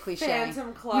almost a cliche.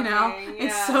 Phantom clucking, you know? Yeah.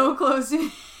 It's so close to...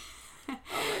 Oh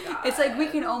my god. It's like we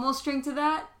can almost drink to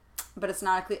that, but it's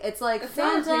not a cliche. It's like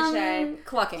phantom not a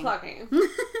cliche. clucking.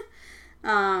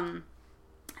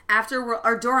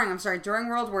 During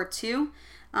World War II,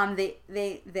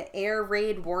 the air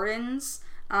raid wardens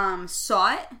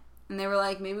saw it, and they were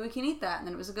like, maybe we can eat that, and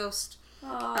then it was a ghost.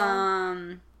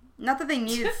 Not that they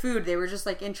needed food, they were just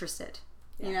like interested.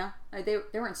 Yeah. You know, like they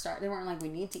weren't starved. They weren't like, we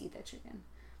need to eat that chicken.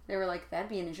 They were like, that'd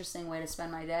be an interesting way to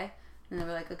spend my day. And they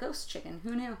were like, a ghost chicken.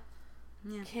 Who knew?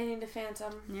 Yeah. Canning the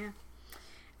phantom. Yeah.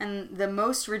 And the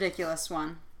most ridiculous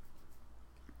one,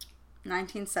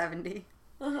 1970.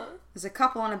 There's a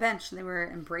couple on a bench. They were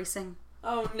embracing.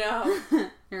 Oh no.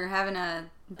 They were having a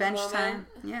bench time.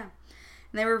 Yeah.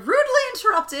 And they were rudely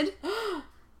interrupted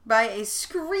by a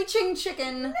screeching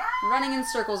chicken running in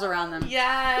circles around them.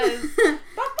 Yes.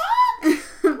 Bock!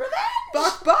 Revenge!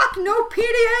 Bock, no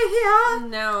PDA here.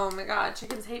 No, oh my god,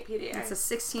 chickens hate PDA. It's a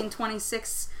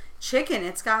 1626 chicken.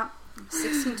 It's got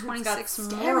 1626 it's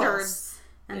got morals.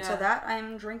 And so that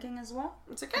I'm drinking as well.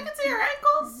 It's like, I can see your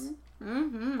ankles.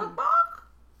 Mm-hmm. Bock.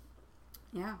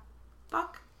 Yeah.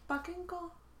 Bock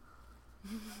ankle.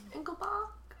 Ankle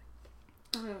Bock.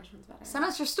 I don't know which one's better. Send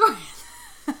us your stories.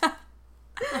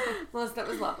 Melissa, that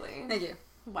was lovely. Thank you.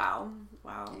 Wow.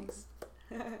 Thanks.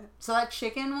 So that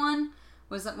chicken one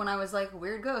was when I was like,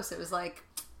 weird ghost. It was like,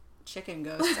 chicken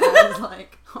ghost. I was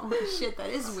like, holy shit, that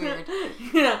is weird.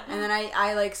 Yeah. And then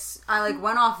I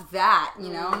went off that,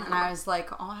 you know, and I was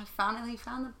like, oh, I finally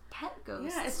found the pet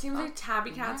ghost. Yeah, it seems like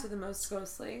tabby cats are the most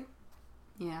ghostly.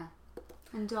 Yeah.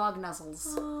 And dog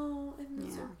nuzzles. Oh, and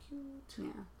they're so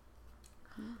cute.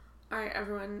 Yeah. Alright,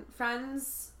 everyone.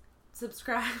 Friends,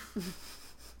 subscribe.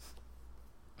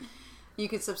 You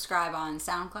could subscribe on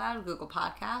SoundCloud, Google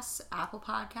Podcasts, Apple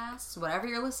Podcasts, whatever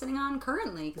you're listening on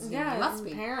currently, because you must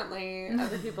be. Apparently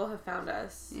other people have found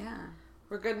us. Yeah.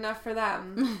 We're good enough for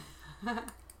them.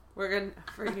 We're good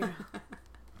enough for you.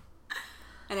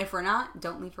 And if we're not,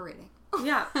 don't leave a rating.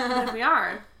 Yeah, and if we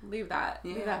are, leave that.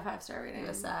 Yeah. Leave that 5-star rating. Give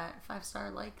us that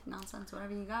 5-star, like, nonsense,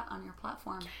 whatever you got on your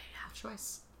platform. Have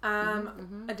choice.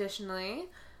 Additionally,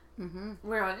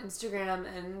 we're on Instagram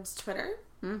and Twitter.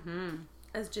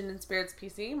 As Gin and Spirits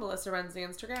PC. Melissa runs the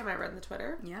Instagram. I run the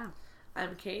Twitter. Yeah.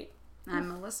 I'm Kate. I'm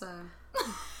Melissa.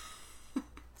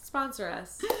 Sponsor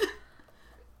us.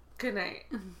 Good night.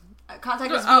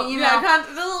 Contact us via email. Yeah,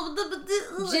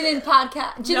 Gin and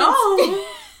podcast. No.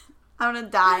 I'm gonna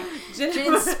die.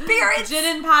 Gin and Spirits. Gin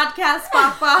and podcast.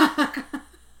 Bock.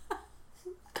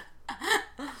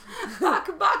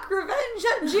 Bock revenge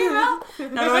at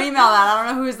Gmail. No, don't email that. I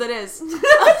don't know whose that is.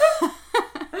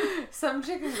 Some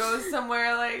chicken goes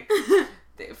somewhere like,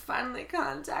 they finally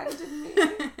contacted me.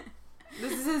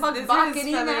 This is his Bock an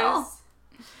email.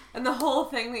 And the whole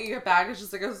thing that you get back is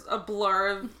just like a blur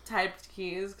of typed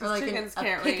keys because like chickens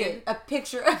can't read. A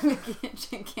picture of a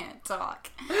chicken can't talk.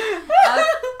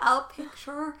 A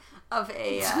picture of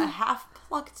a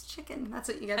half-plucked chicken. That's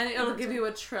what you get. And it'll give you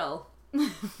a trill.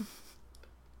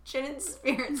 Gin and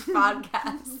Spirits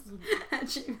Podcast at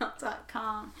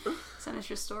gmail.com. Send us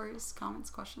your stories, comments,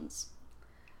 questions.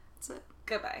 That's it.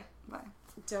 Goodbye. Bye.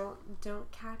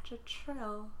 Don't catch a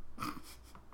trill.